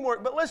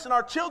teamwork. But listen,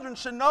 our children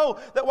should know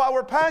that while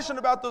we're passionate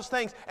about those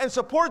things and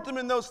support them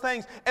in those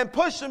things and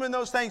push them in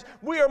those things,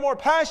 we are more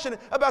passionate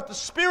about the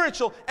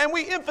spiritual, and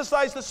we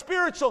emphasize the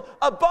spiritual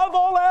above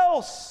all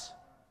else.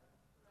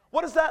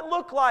 What does that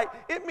look like?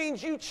 It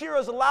means you cheer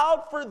as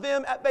loud for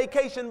them at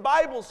Vacation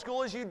Bible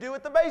School as you do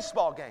at the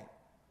baseball game.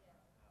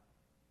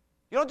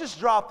 You don't just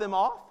drop them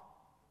off.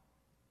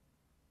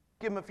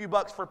 Give them a few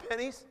bucks for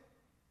pennies.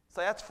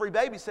 Say, that's free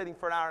babysitting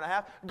for an hour and a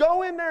half.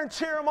 Go in there and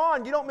cheer them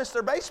on. You don't miss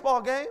their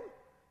baseball game.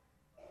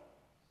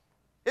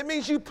 It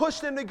means you push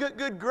them to get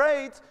good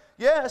grades,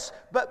 yes,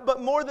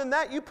 but more than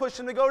that, you push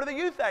them to go to the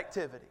youth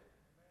activity.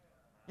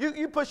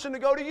 You push them to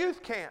go to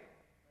youth camp.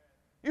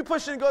 You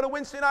push them to go to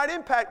Wednesday Night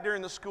Impact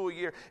during the school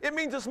year. It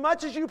means as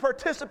much as you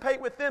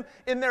participate with them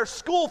in their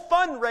school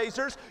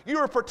fundraisers, you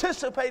are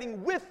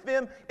participating with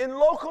them in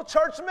local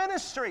church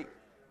ministry.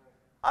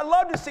 I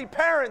love to see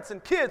parents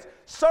and kids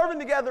serving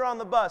together on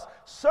the bus,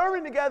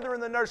 serving together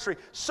in the nursery,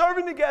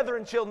 serving together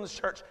in children's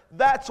church.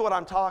 That's what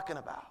I'm talking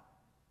about.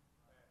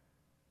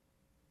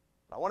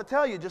 I want to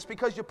tell you, just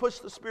because you push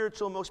the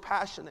spiritual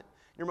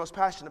you're most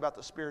passionate about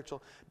the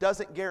spiritual,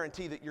 doesn't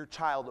guarantee that your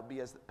child will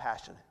be as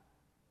passionate.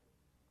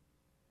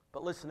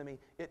 But listen to me,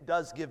 it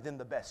does give them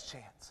the best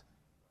chance.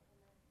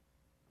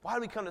 Why do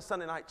we come to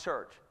Sunday night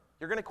church?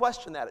 You're going to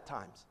question that at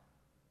times.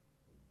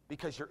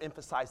 Because you're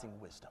emphasizing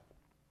wisdom.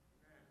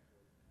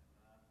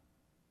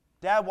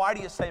 Dad, why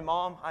do you say,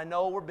 Mom, I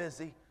know we're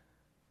busy,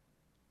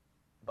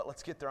 but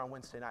let's get there on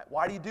Wednesday night.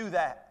 Why do you do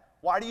that?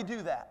 Why do you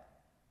do that?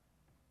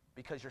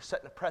 Because you're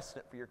setting a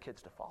precedent for your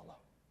kids to follow.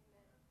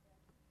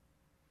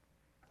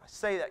 I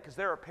say that because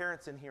there are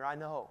parents in here, I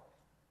know,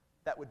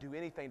 that would do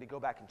anything to go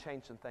back and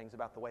change some things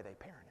about the way they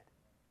parented.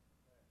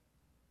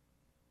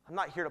 I'm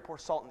not here to pour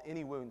salt in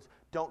any wounds.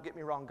 Don't get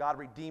me wrong. God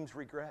redeems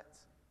regrets.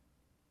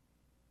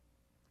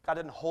 God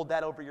didn't hold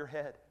that over your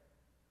head.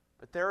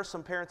 But there are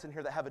some parents in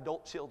here that have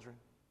adult children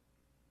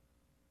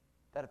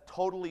that have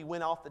totally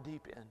went off the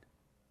deep end.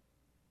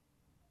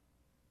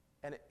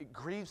 And it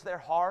grieves their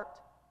heart,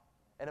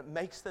 and it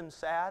makes them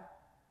sad.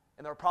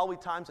 And there are probably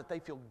times that they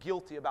feel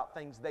guilty about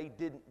things they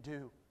didn't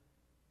do.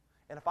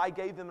 And if I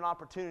gave them an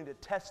opportunity to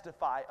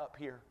testify up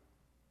here,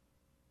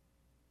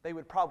 they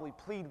would probably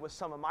plead with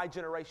some of my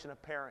generation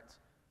of parents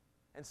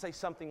and say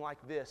something like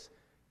this: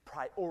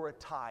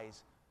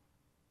 prioritize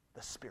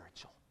the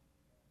spiritual.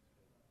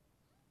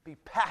 Be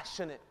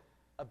passionate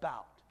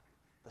about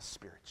the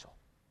spiritual.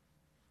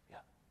 Yeah.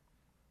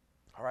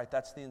 All right,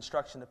 that's the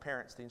instruction to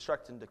parents. The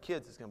instruction to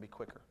kids is going to be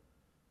quicker.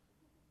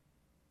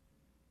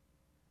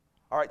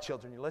 All right,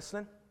 children, you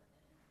listening?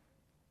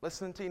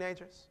 Listening,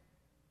 teenagers?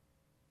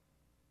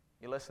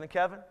 You listening,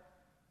 Kevin?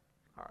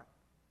 All right.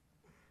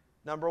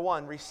 Number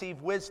 1,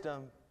 receive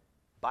wisdom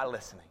by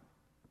listening.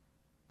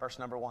 Verse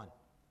number 1.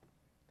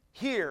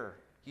 Hear,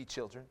 ye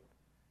children,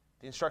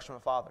 the instruction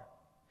of the Father,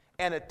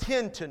 and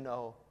attend to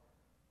know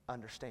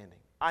understanding.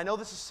 I know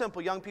this is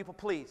simple. Young people,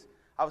 please.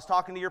 I was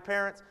talking to your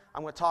parents.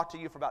 I'm going to talk to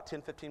you for about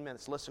 10, 15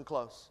 minutes. Listen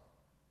close.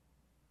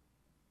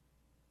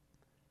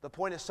 The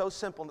point is so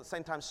simple and at the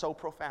same time so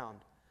profound.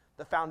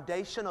 The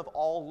foundation of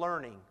all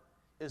learning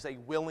is a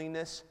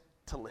willingness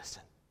to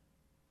listen.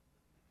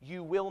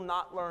 You will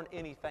not learn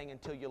anything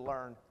until you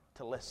learn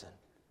to listen.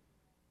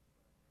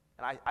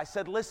 And I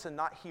said listen,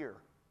 not hear.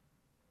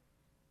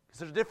 Because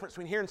there's a difference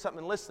between hearing something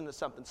and listening to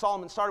something.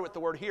 Solomon started with the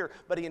word hear,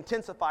 but he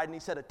intensified and he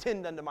said,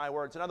 attend unto my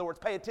words. In other words,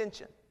 pay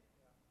attention.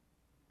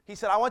 He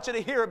said, I want you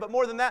to hear it, but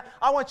more than that,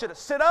 I want you to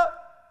sit up.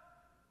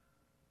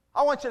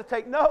 I want you to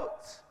take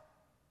notes.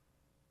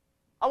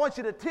 I want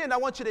you to attend. I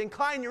want you to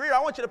incline your ear. I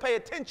want you to pay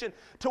attention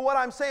to what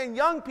I'm saying.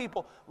 Young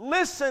people,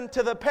 listen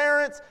to the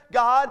parents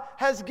God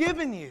has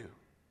given you.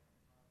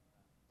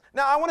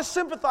 Now, I want to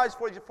sympathize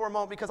for you for a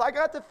moment because I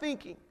got to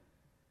thinking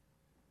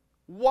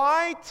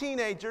why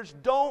teenagers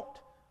don't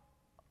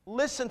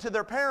listen to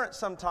their parents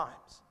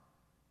sometimes.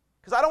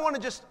 Because I don't want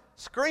to just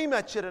scream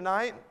at you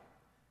tonight.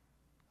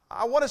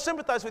 I want to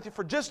sympathize with you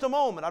for just a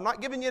moment. I'm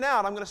not giving you an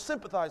out. I'm going to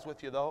sympathize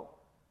with you, though.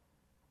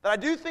 That I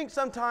do think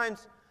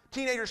sometimes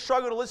teenagers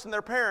struggle to listen to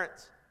their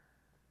parents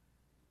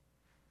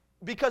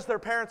because their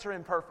parents are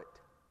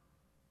imperfect.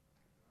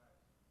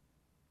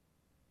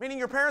 Meaning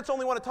your parents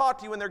only want to talk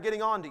to you when they're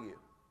getting on to you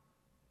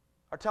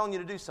or telling you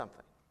to do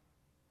something.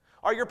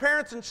 Or your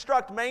parents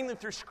instruct mainly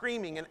through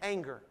screaming and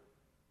anger.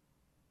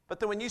 But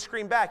then when you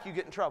scream back, you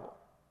get in trouble.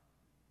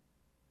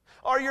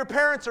 Or your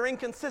parents are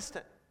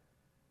inconsistent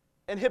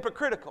and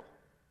hypocritical.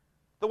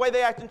 The way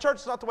they act in church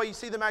is not the way you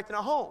see them acting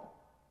at home.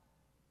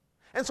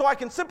 And so I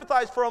can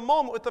sympathize for a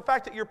moment with the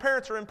fact that your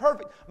parents are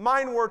imperfect.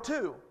 Mine were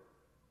too.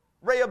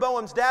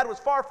 Rehoboam's dad was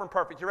far from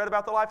perfect. You read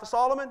about the life of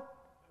Solomon?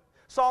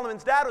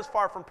 Solomon's dad was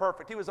far from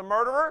perfect. He was a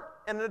murderer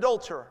and an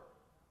adulterer.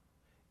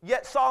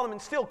 Yet Solomon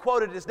still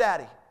quoted his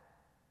daddy.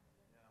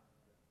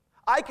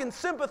 I can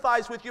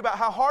sympathize with you about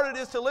how hard it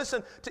is to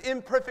listen to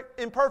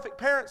imperfect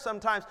parents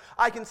sometimes.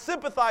 I can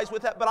sympathize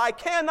with that, but I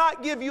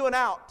cannot give you an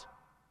out.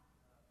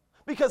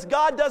 Because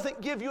God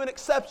doesn't give you an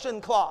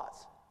exception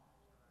clause.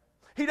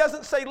 He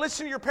doesn't say,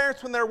 listen to your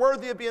parents when they're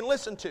worthy of being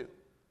listened to.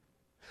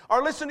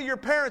 Or listen to your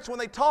parents when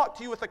they talk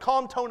to you with a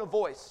calm tone of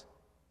voice.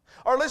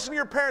 Or listen to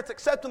your parents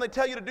except when they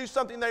tell you to do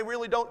something they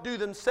really don't do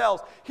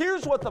themselves.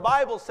 Here's what the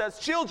Bible says.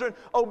 Children,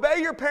 obey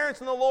your parents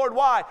in the Lord.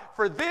 Why?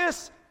 For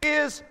this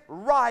is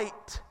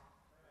right.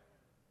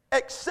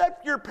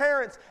 Accept your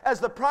parents as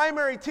the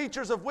primary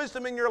teachers of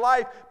wisdom in your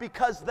life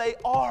because they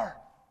are.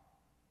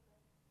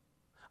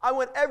 I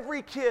want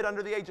every kid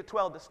under the age of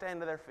 12 to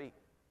stand to their feet.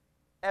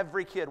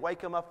 Every kid, wake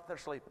them up if they're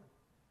sleeping.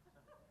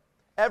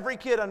 Every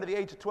kid under the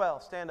age of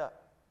 12, stand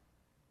up.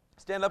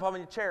 Stand up on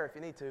your chair if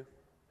you need to.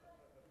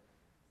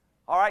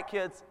 All right,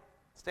 kids,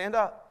 stand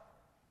up.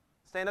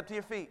 Stand up to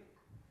your feet.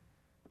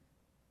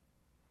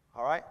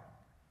 All right?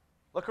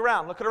 Look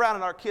around. Look around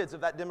at our kids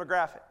of that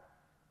demographic.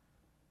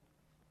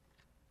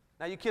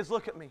 Now, you kids,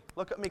 look at me.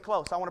 Look at me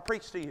close. I want to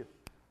preach to you.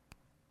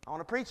 I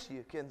want to preach to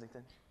you,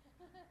 Kensington.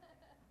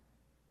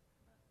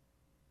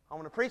 I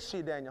want to preach to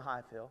you, Daniel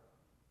Highfield.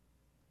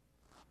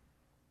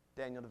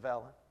 Daniel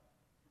DeVellin,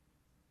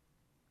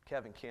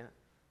 Kevin Kent.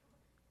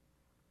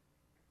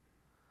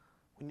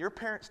 When your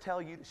parents tell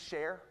you to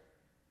share,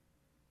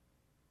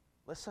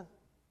 listen.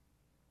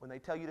 When they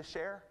tell you to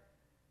share,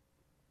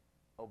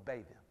 obey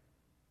them.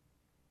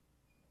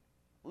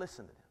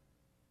 Listen to them.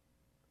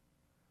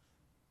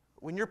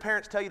 When your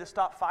parents tell you to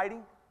stop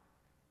fighting,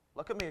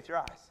 look at me with your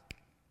eyes.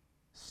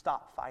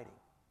 Stop fighting.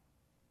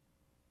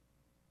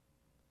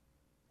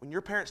 When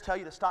your parents tell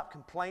you to stop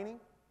complaining,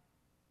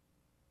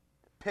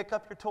 pick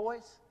up your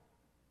toys,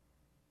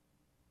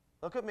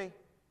 look at me.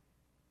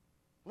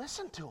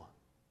 Listen to them.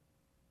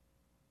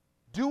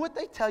 Do what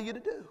they tell you to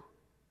do.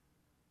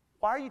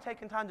 Why are you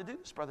taking time to do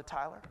this, Brother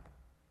Tyler?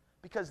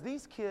 Because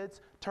these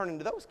kids turn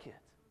into those kids.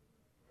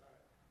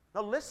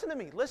 No, listen to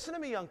me. Listen to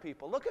me, young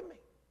people. Look at me.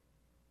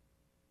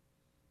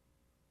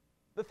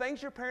 The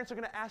things your parents are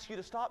going to ask you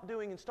to stop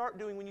doing and start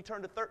doing when you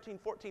turn to 13,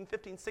 14,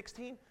 15,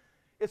 16,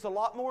 it's a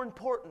lot more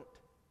important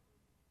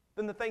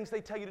than the things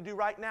they tell you to do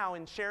right now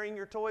in sharing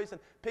your toys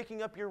and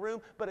picking up your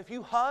room. But if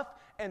you huff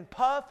and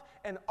puff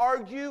and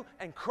argue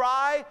and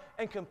cry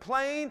and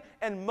complain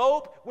and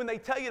mope when they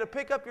tell you to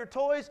pick up your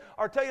toys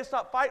or tell you to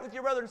stop fighting with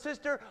your brother and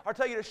sister or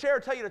tell you to share or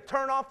tell you to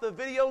turn off the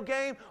video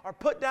game or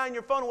put down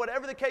your phone,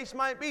 whatever the case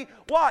might be,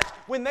 watch.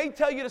 When they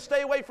tell you to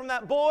stay away from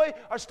that boy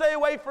or stay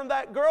away from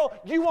that girl,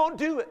 you won't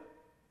do it.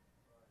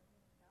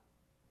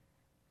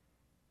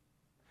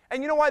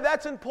 And you know why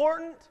that's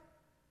important?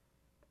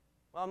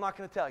 Well, I'm not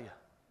going to tell you.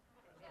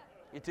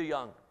 You're too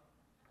young.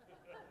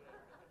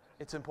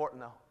 It's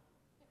important, though.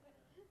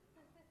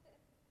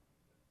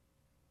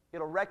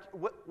 It'll wreck.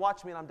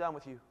 Watch me and I'm done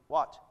with you.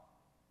 Watch.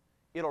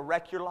 It'll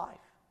wreck your life.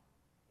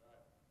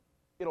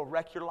 It'll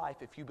wreck your life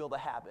if you build a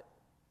habit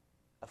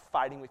of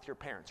fighting with your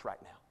parents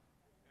right now.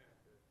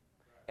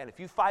 And if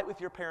you fight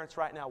with your parents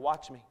right now,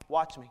 watch me.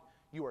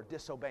 You are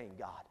disobeying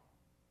God.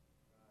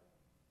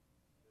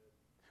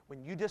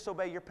 When you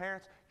disobey your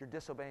parents, you're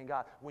disobeying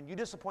God. When you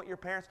disappoint your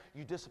parents,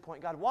 you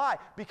disappoint God. Why?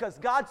 Because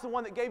God's the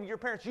one that gave you your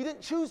parents. You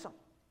didn't choose them.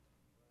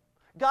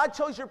 God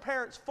chose your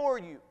parents for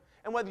you.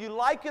 And whether you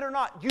like it or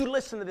not, you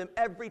listen to them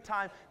every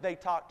time they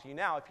talk to you.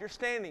 Now, if you're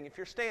standing,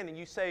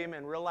 you say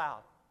amen real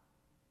loud.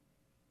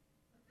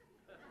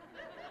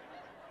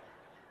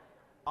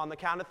 On the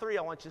count of 3,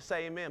 I want you to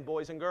say amen,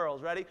 boys and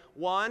girls. Ready?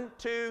 1,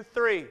 2,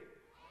 3. Amen.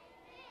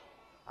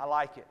 I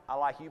like it.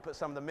 You put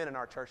some of the men in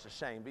our church to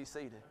shame. Be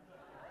seated.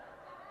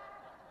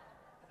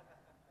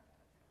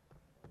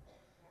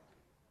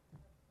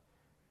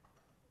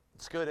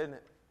 It's good, isn't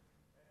it?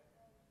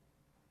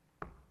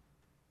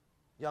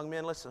 Young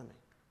men, listen to me.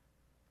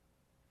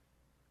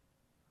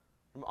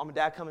 Mom and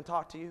Dad come and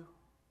talk to you.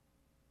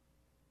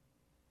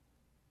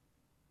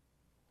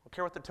 I don't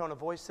care what the tone of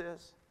voice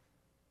is.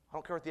 I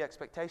don't care what the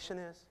expectation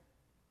is.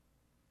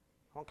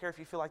 I don't care if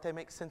you feel like they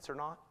make sense or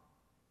not.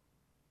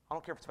 I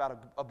don't care if it's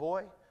about a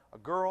boy, a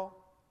girl,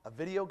 a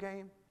video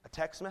game, a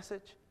text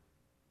message,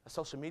 a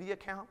social media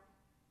account,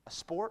 a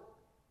sport,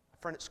 a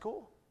friend at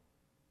school,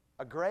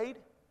 a grade.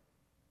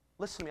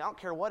 Listen to me, I don't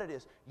care what it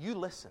is. You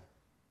listen.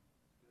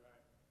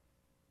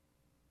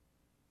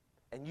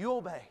 And you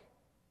obey.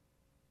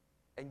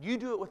 And you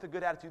do it with a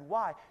good attitude.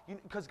 Why?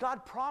 Because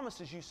God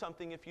promises you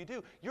something if you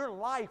do. Your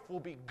life will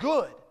be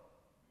good.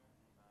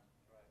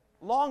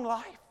 Long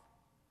life.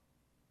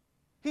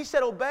 He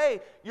said,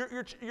 obey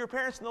your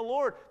parents in the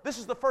Lord. This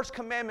is the first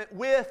commandment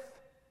with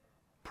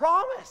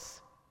promise.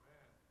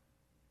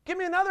 Give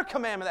me another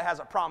commandment that has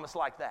a promise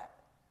like that.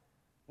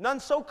 None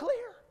so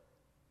clear.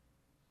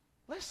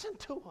 Listen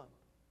to them.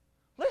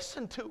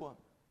 Listen to them.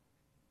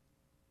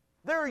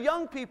 There are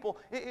young people,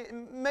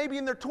 maybe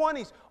in their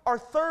 20s or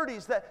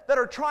 30s, that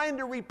are trying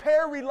to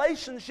repair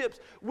relationships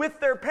with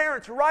their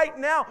parents right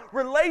now.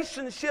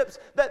 Relationships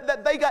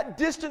that they got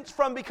distance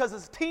from because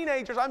as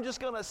teenagers, I'm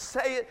just going to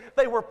say it,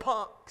 they were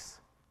punks.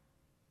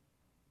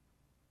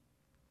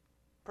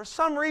 For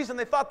some reason,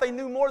 they thought they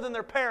knew more than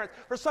their parents.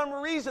 For some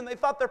reason, they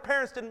thought their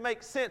parents didn't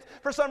make sense.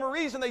 For some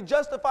reason, they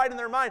justified in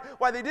their mind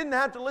why they didn't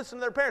have to listen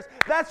to their parents.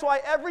 That's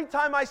why every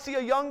time I see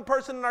a young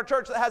person in our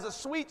church that has a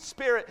sweet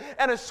spirit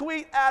and a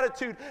sweet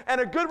attitude and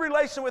a good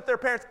relation with their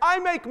parents, I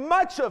make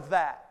much of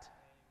that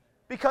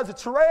because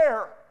it's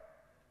rare.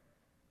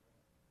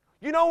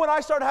 You know, when I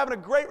started having a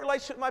great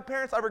relationship with my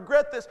parents, I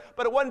regret this,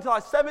 but it wasn't until I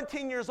was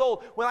 17 years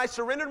old when I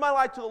surrendered my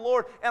life to the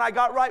Lord and I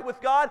got right with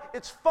God.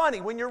 It's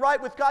funny. When you're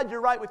right with God, you're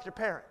right with your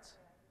parents.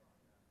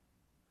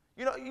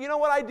 You know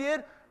what I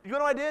did? You know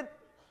what I did?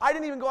 I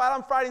didn't even go out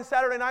on Friday and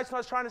Saturday nights when I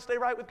was trying to stay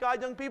right with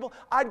God, young people.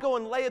 I'd go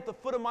and lay at the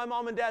foot of my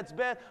mom and dad's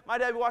bed. My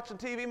dad would be watching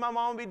TV, my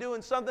mom would be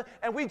doing something,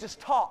 and we just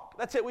talk.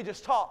 That's it, we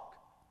just talk.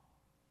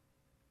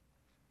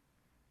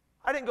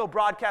 I didn't go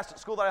broadcast at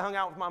school that I hung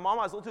out with my mom.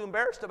 I was a little too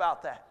embarrassed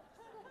about that.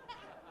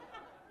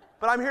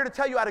 But I'm here to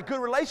tell you I had a good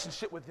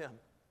relationship with them.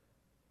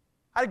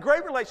 I had a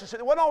great relationship.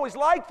 It wasn't always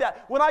like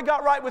that. When I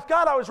got right with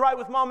God, I was right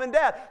with mom and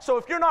dad. So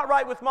if you're not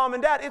right with mom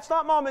and dad, it's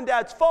not mom and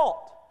dad's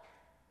fault.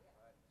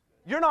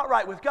 You're not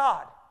right with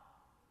God.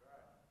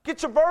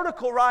 Get your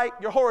vertical right,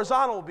 your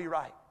horizontal will be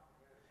right.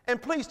 And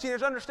please,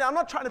 teenagers, understand, I'm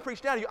not trying to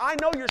preach down to you. I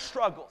know your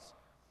struggles.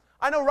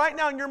 I know right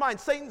now in your mind,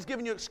 Satan's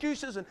giving you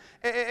excuses and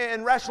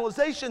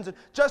rationalizations and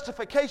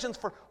justifications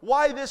for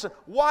why this and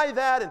why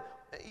that, and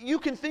you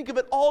can think of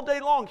it all day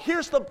long.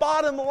 Here's the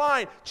bottom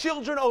line.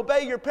 Children,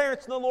 obey your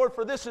parents in the Lord,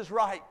 for this is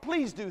right.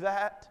 Please do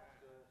that.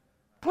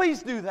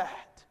 Please do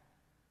that.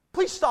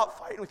 Please stop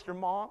fighting with your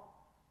mom.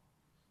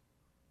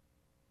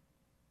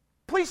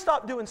 Please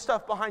stop doing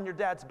stuff behind your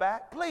dad's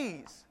back.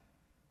 Please.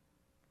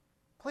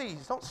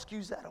 Please, don't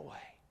excuse that away.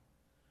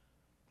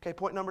 Okay,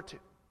 point number 2.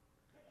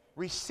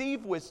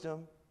 Receive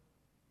wisdom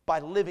by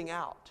living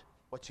out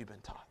what you've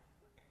been taught.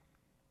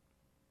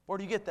 Where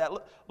do you get that?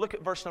 Look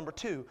at verse number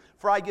 2.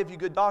 For I give you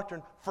good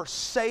doctrine,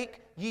 forsake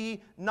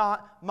ye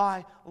not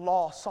my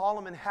law.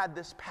 Solomon had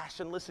this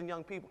passion. Listen,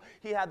 young people,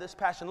 he had this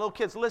passion. Little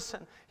kids,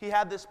 listen, he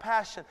had this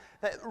passion.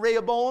 That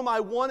Rehoboam, I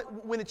want it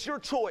when it's your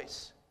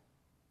choice.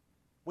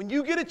 When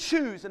you get to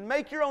choose and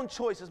make your own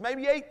choices,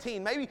 maybe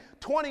 18, maybe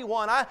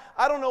 21, I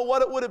don't know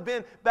what it would have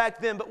been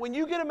back then, but when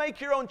you get to make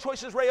your own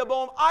choices,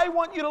 Rehoboam, I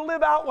want you to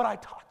live out what I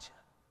taught you.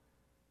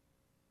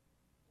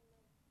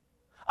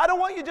 I don't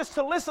want you just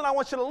to listen, I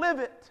want you to live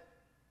it.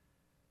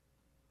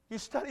 You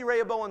study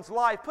Rehoboam's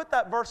life. Put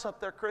that verse up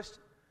there,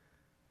 Christian.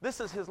 This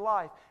is his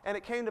life. And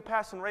it came to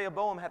pass when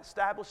Rehoboam had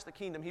established the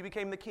kingdom, he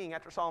became the king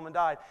after Solomon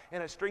died,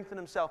 and had strengthened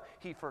himself.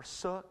 He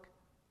forsook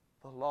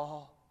the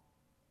law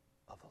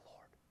of the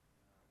Lord.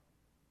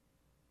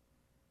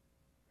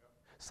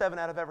 7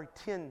 out of every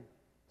 10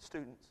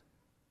 students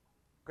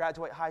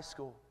graduate high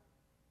school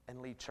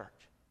and leave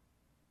church.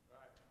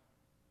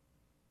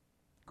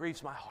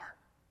 Grieves my heart.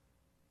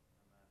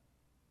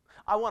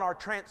 I want our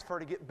transfer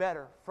to get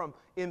better from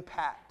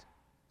Impact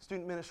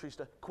Student Ministries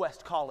to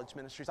Quest College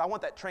Ministries. I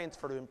want that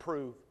transfer to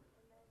improve.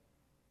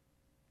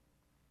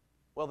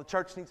 Well, the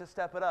church needs to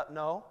step it up.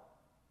 No.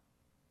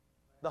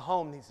 The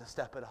home needs to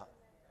step it up.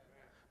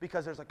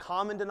 Because there's a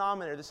common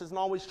denominator. This isn't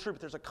always true, but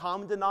there's a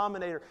common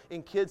denominator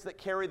in kids that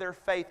carry their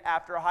faith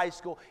after high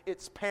school.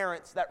 It's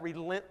parents that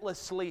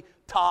relentlessly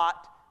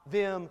taught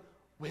them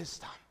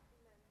wisdom.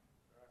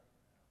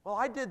 Well,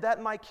 I did that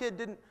and my kid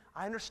didn't.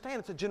 I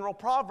understand. It's a general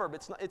proverb.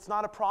 It's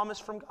not a promise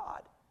from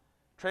God.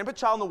 Train up a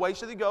child in the way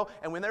should they go,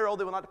 and when they're old,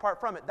 they will not depart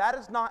from it. That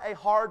is not a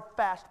hard,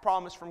 fast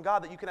promise from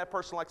God that you can have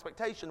personal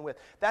expectation with.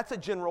 That's a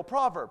general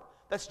proverb.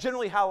 That's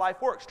generally how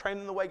life works. Train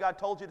them the way God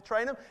told you to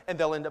train them, and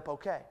they'll end up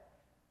okay.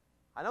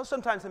 I know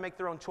sometimes they make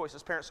their own choice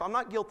as parents, so I'm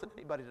not guilting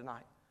anybody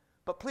tonight.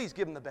 But please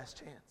give them the best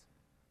chance.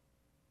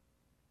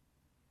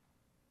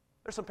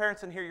 There's some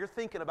parents in here, you're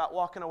thinking about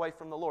walking away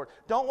from the Lord.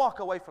 Don't walk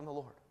away from the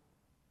Lord.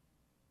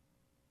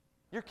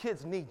 Your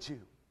kids need you.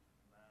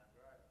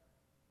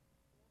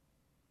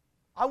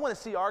 I want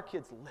to see our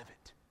kids live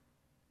it.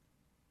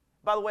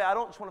 By the way, I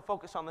don't just want to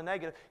focus on the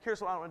negative. Here's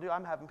what I want to do.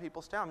 I'm having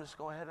people stand. I'm just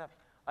going ahead and have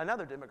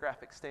another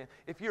demographic stand.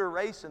 If you were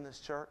raised in this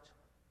church,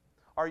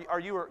 or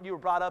you were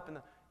brought up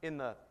in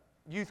the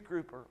youth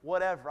group or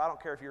whatever, I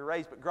don't care if you were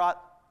raised, but brought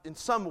in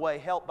some way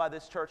helped by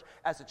this church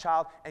as a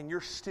child, and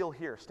you're still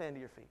here, stand to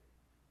your feet.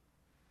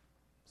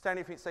 Stand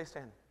to your feet, stay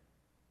standing.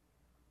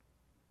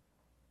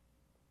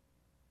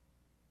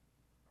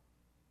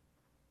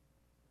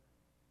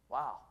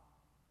 Wow.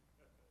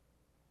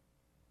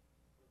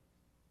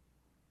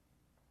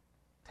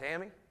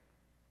 Tammy,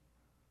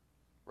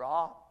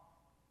 Rob,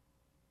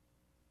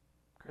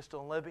 Crystal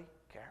and Libby,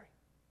 Carrie,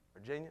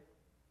 Virginia,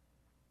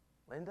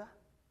 Linda,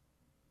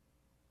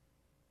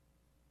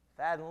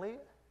 Thad and Leah,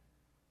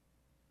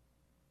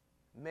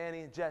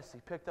 Manny and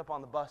Jesse picked up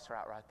on the bus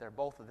route right there,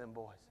 both of them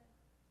boys.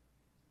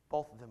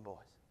 Both of them boys.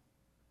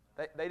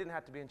 They didn't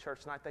have to be in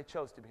church tonight. They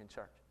chose to be in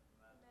church.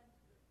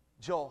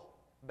 Joel,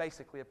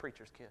 basically a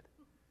preacher's kid.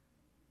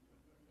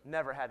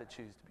 Never had to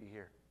choose to be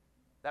here.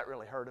 That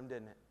really hurt him,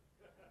 didn't it?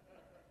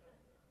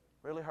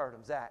 Really hurt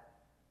him. Zach.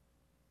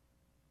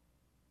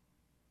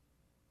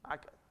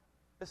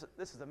 This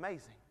is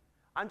amazing.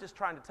 I'm just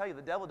trying to tell you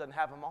the devil doesn't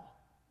have them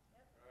all.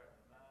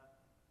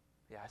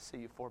 Yeah, I see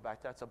you four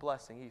back there. That's a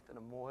blessing. Ethan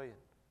and Moy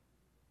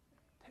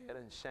and Ted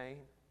and Shane.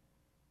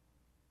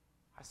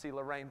 I see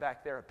Lorraine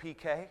back there at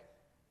PK.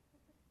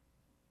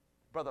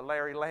 Brother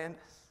Larry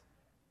Landis.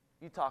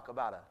 You talk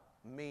about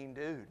a mean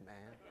dude, man.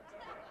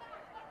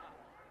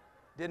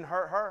 Didn't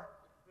hurt her.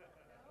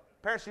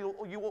 Parents, you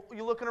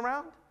looking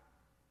around?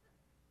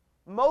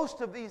 Most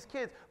of these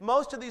kids,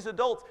 most of these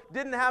adults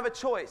didn't have a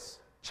choice.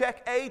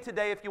 Check A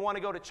today if you want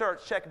to go to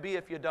church. Check B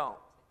if you don't.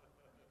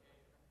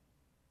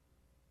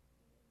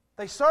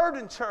 They served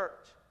in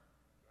church.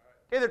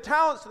 Gave their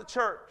talents to the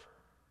church.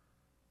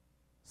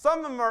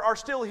 Some of them are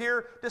still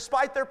here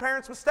despite their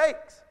parents'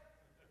 mistakes.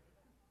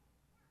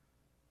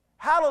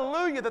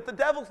 Hallelujah that the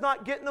devil's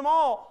not getting them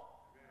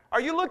all. Are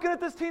you looking at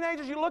this,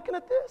 teenagers? You looking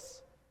at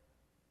this?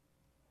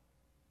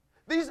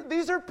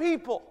 These are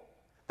people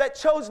that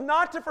chose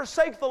not to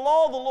forsake the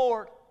law of the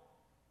Lord.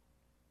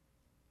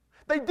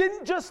 They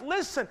didn't just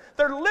listen.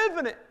 They're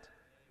living it.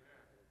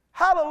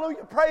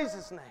 Hallelujah. Praise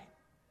His name.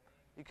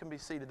 You can be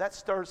seated. That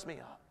stirs me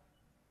up.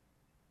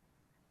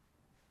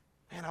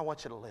 Man, I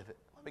want you to live it.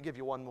 Let me give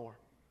you one more.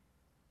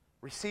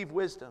 Receive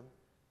wisdom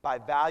by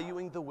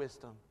valuing the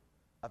wisdom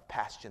of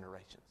past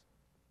generations.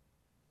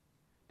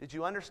 Did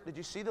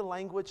you see the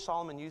language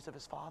Solomon used of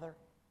his father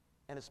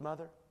and his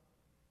mother?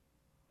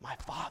 My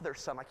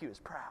father's son, like he was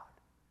proud.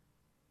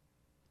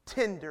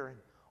 Tender and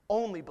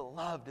only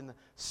beloved in the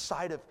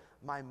sight of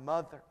my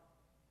mother.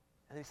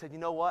 And he said, you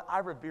know what? I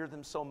revere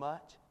them so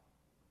much.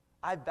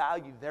 I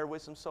value their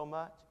wisdom so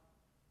much.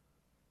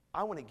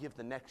 I want to give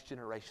the next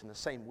generation the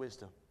same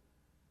wisdom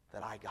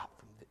that I got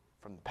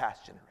from the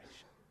past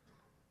generation.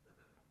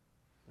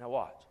 Now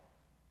watch.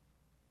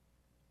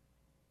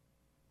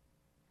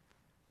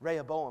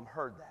 Rehoboam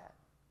heard that.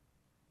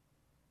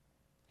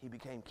 He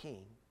became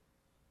king.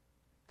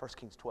 1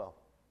 Kings 12.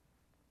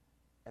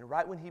 And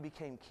right when he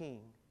became king,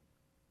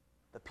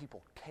 the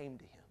people came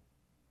to him.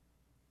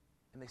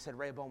 And they said,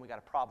 Rehoboam, we got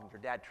a problem.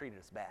 Your dad treated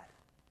us bad.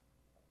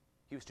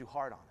 He was too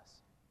hard on us.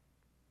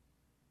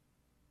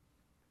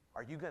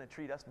 Are you going to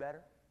treat us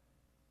better?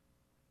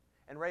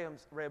 And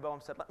Rehoboam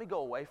said, let me go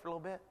away for a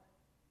little bit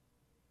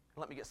and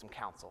let me get some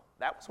counsel.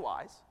 That was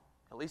wise.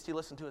 At least he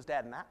listened to his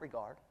dad in that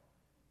regard.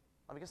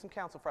 Let me get some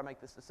counsel before I make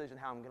this decision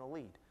how I'm going to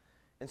lead.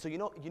 And so you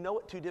know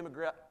what two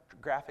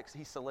demographics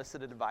he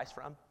solicited advice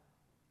from?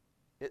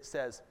 It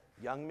says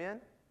young men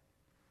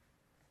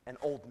and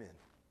old men.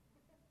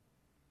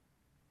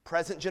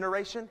 Present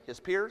generation, his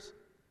peers,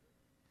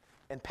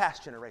 and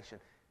past generation,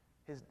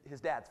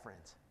 his dad's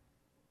friends.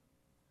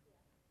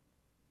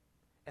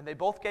 And they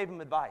both gave him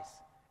advice.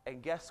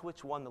 And guess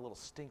which one the little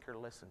stinker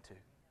listened to?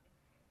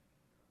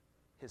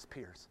 His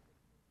peers.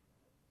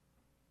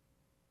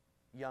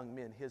 Young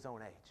men his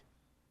own age.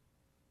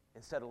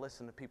 Instead of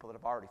listening to people that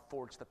have already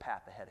forged the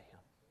path ahead of him.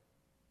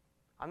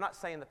 I'm not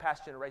saying the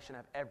past generation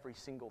have every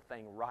single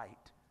thing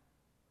right.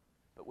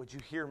 But would you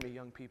hear me,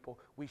 young people?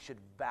 We should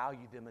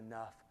value them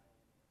enough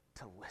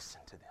to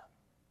listen to them.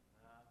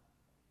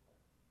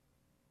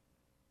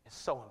 It's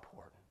so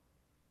important.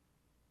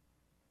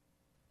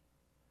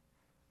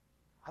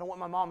 I don't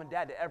want my mom and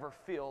dad to ever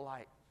feel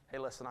like, hey,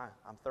 listen,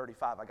 I'm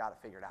 35, I got it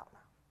figured out now.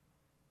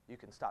 You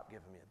can stop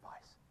giving me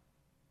advice.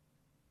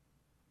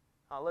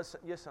 Listen,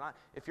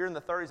 if you're in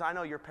the 30s, I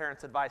know your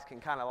parents' advice can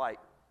kind of like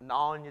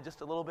gnaw on you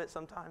just a little bit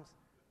sometimes.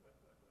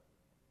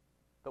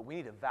 But we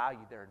need to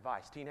value their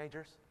advice.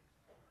 Teenagers,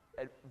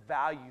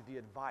 value the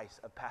advice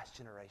of past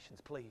generations.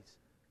 Please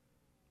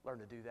learn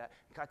to do that.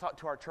 Can I talk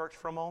to our church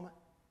for a moment?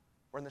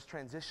 We're in this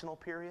transitional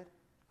period.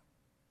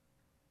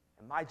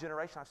 And my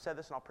generation, I've said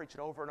this and I'll preach it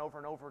over and over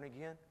and over and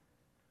again.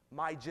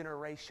 My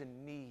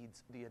generation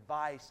needs the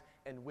advice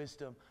and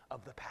wisdom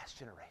of the past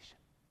generation.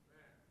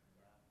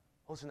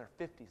 Those in their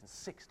 50s and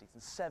 60s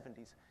and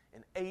 70s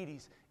and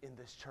 80s in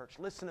this church.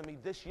 Listen to me,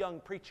 this young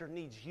preacher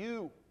needs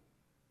you.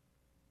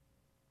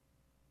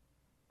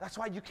 That's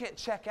why you can't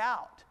check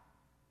out.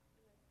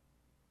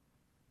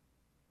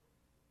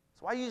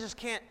 That's why you just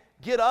can't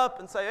get up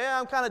and say,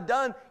 I'm kind of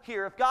done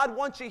here. If God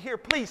wants you here,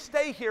 please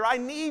stay here. I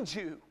need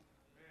you.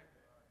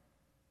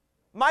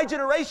 My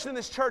generation in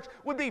this church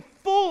would be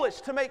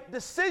foolish to make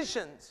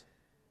decisions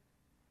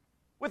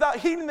without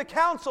heeding the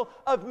counsel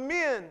of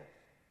men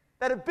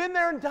that have been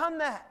there and done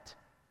that.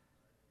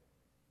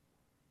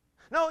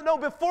 No,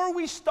 before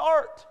we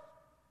start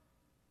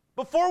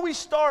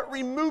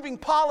removing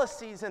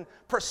policies and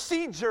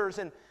procedures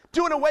and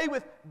doing away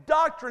with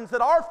doctrines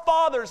that our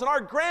fathers and our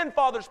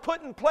grandfathers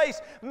put in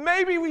place,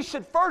 maybe we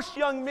should first,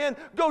 young men,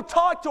 go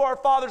talk to our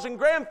fathers and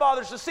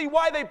grandfathers to see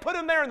why they put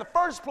them there in the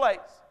first place.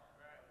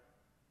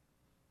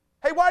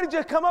 Hey, why did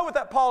you come up with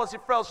that policy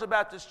for Fellowship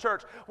Baptist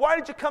Church? Why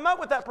did you come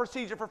up with that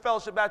procedure for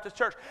Fellowship Baptist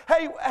Church?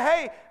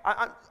 Hey,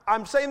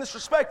 I'm saying this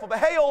respectful, but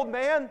hey, old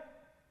man,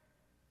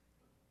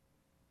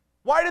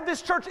 why did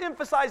this church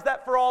emphasize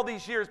that for all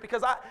these years?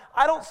 Because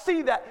I don't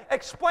see that.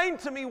 Explain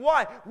to me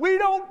why. We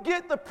don't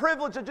get the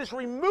privilege of just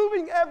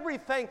removing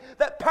everything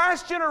that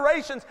past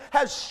generations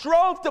have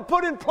strove to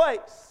put in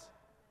place.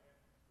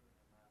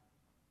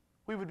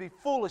 We would be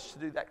foolish to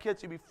do that.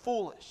 Kids, you'd be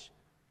foolish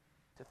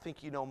to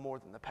think you know more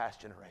than the past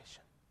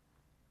generation.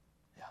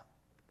 Yeah.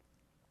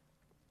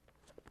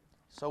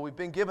 So we've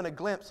been given a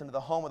glimpse into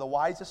the home of the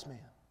wisest man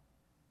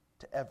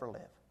to ever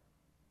live.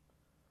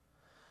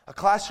 A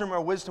classroom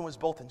where wisdom was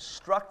both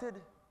instructed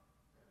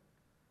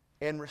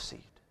and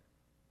received.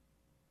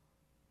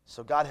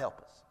 So God help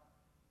us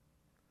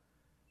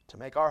to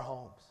make our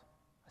homes,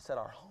 I said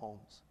our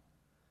homes,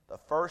 the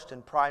first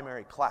and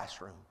primary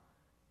classroom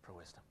for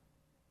wisdom.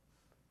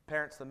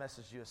 Parents, the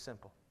message to you is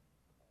simple.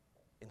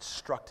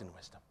 Instruct in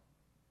wisdom.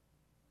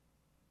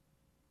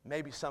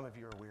 Maybe some of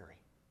you are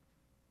weary.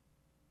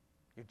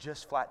 You're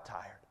just flat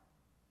tired.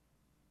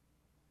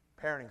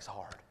 Parenting's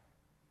hard.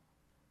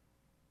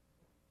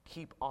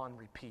 Keep on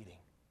repeating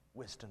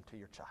wisdom to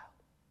your child.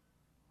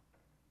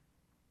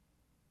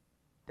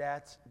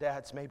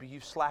 Dads, maybe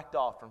you've slacked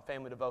off from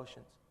family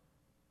devotions,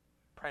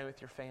 praying with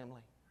your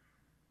family.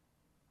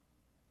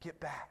 Get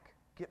back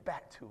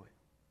to it.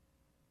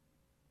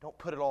 Don't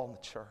put it all in the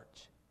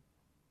church.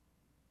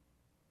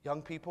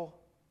 Young people,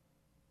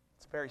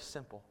 it's very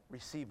simple.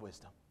 Receive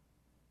wisdom.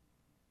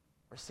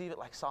 Receive it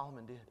like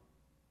Solomon did.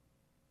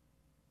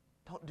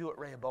 Don't do what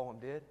Rehoboam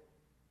did.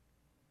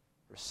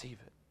 Receive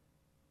it.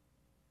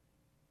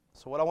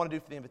 So what I want to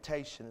do for the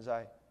invitation is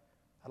I'd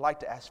like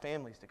to ask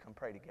families to come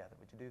pray together.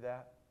 Would you do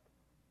that?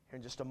 Here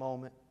in just a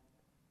moment.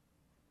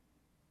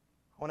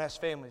 I want to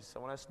ask families, I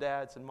want to ask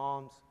dads and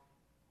moms,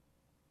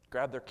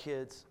 grab their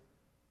kids.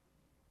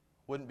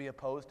 Wouldn't be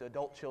opposed to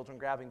adult children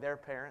grabbing their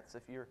parents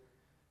if your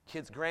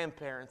kids'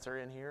 grandparents are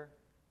in here.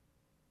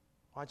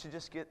 Why don't you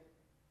just get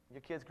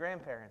your kids'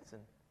 grandparents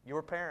and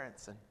your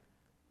parents and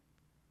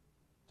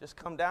just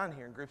come down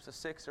here in groups of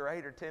 6 or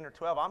 8 or 10 or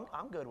 12.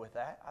 I'm good with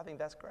that. I think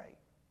that's great.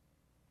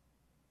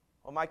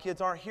 Well, my kids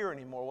aren't here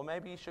anymore. Well,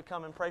 maybe you should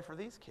come and pray for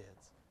these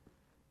kids.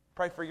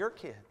 Pray for your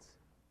kids.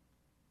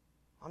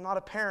 I'm not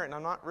a parent.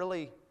 I'm not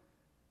really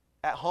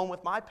at home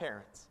with my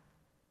parents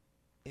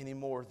any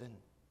more than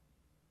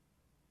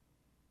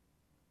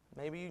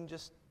maybe you can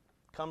just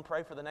come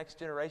pray for the next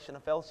generation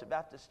of Fellowship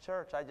Baptist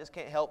Church. I just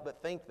can't help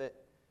but think that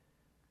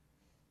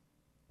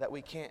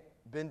we can't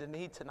bend a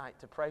knee tonight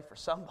to pray for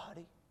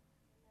somebody.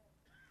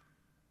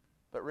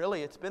 But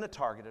really, it's been a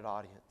targeted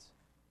audience.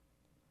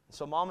 And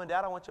so Mom and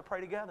Dad, I want you to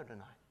pray together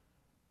tonight.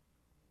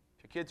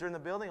 If your kids are in the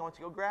building, I want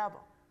you to go grab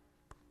them.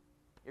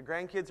 Your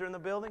grandkids are in the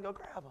building, go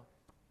grab them.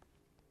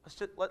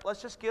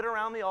 Let's just get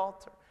around the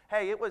altar.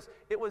 Hey, it was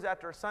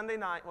after a Sunday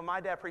night when my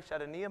dad preached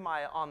out of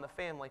Nehemiah on the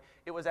family.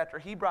 It was after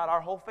he brought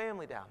our whole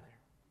family down there.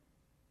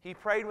 He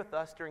prayed with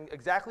us during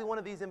exactly one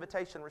of these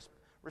invitation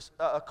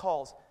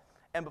calls.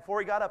 And before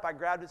he got up, I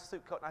grabbed his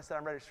suit coat and I said,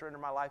 I'm ready to surrender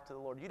my life to the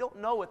Lord. You don't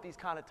know what these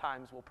kind of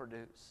times will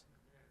produce.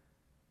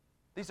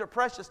 These are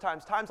precious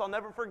times I'll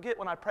never forget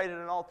when I prayed at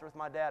an altar with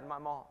my dad and my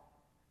mom.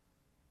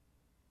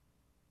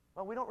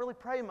 Well, we don't really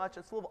pray much.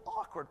 It's a little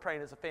awkward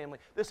praying as a family.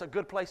 This is a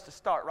good place to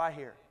start right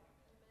here.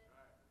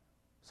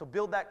 So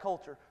build that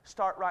culture.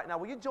 Start right now.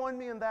 Will you join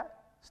me in that?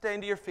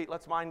 Stand to your feet.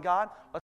 Let's mind God.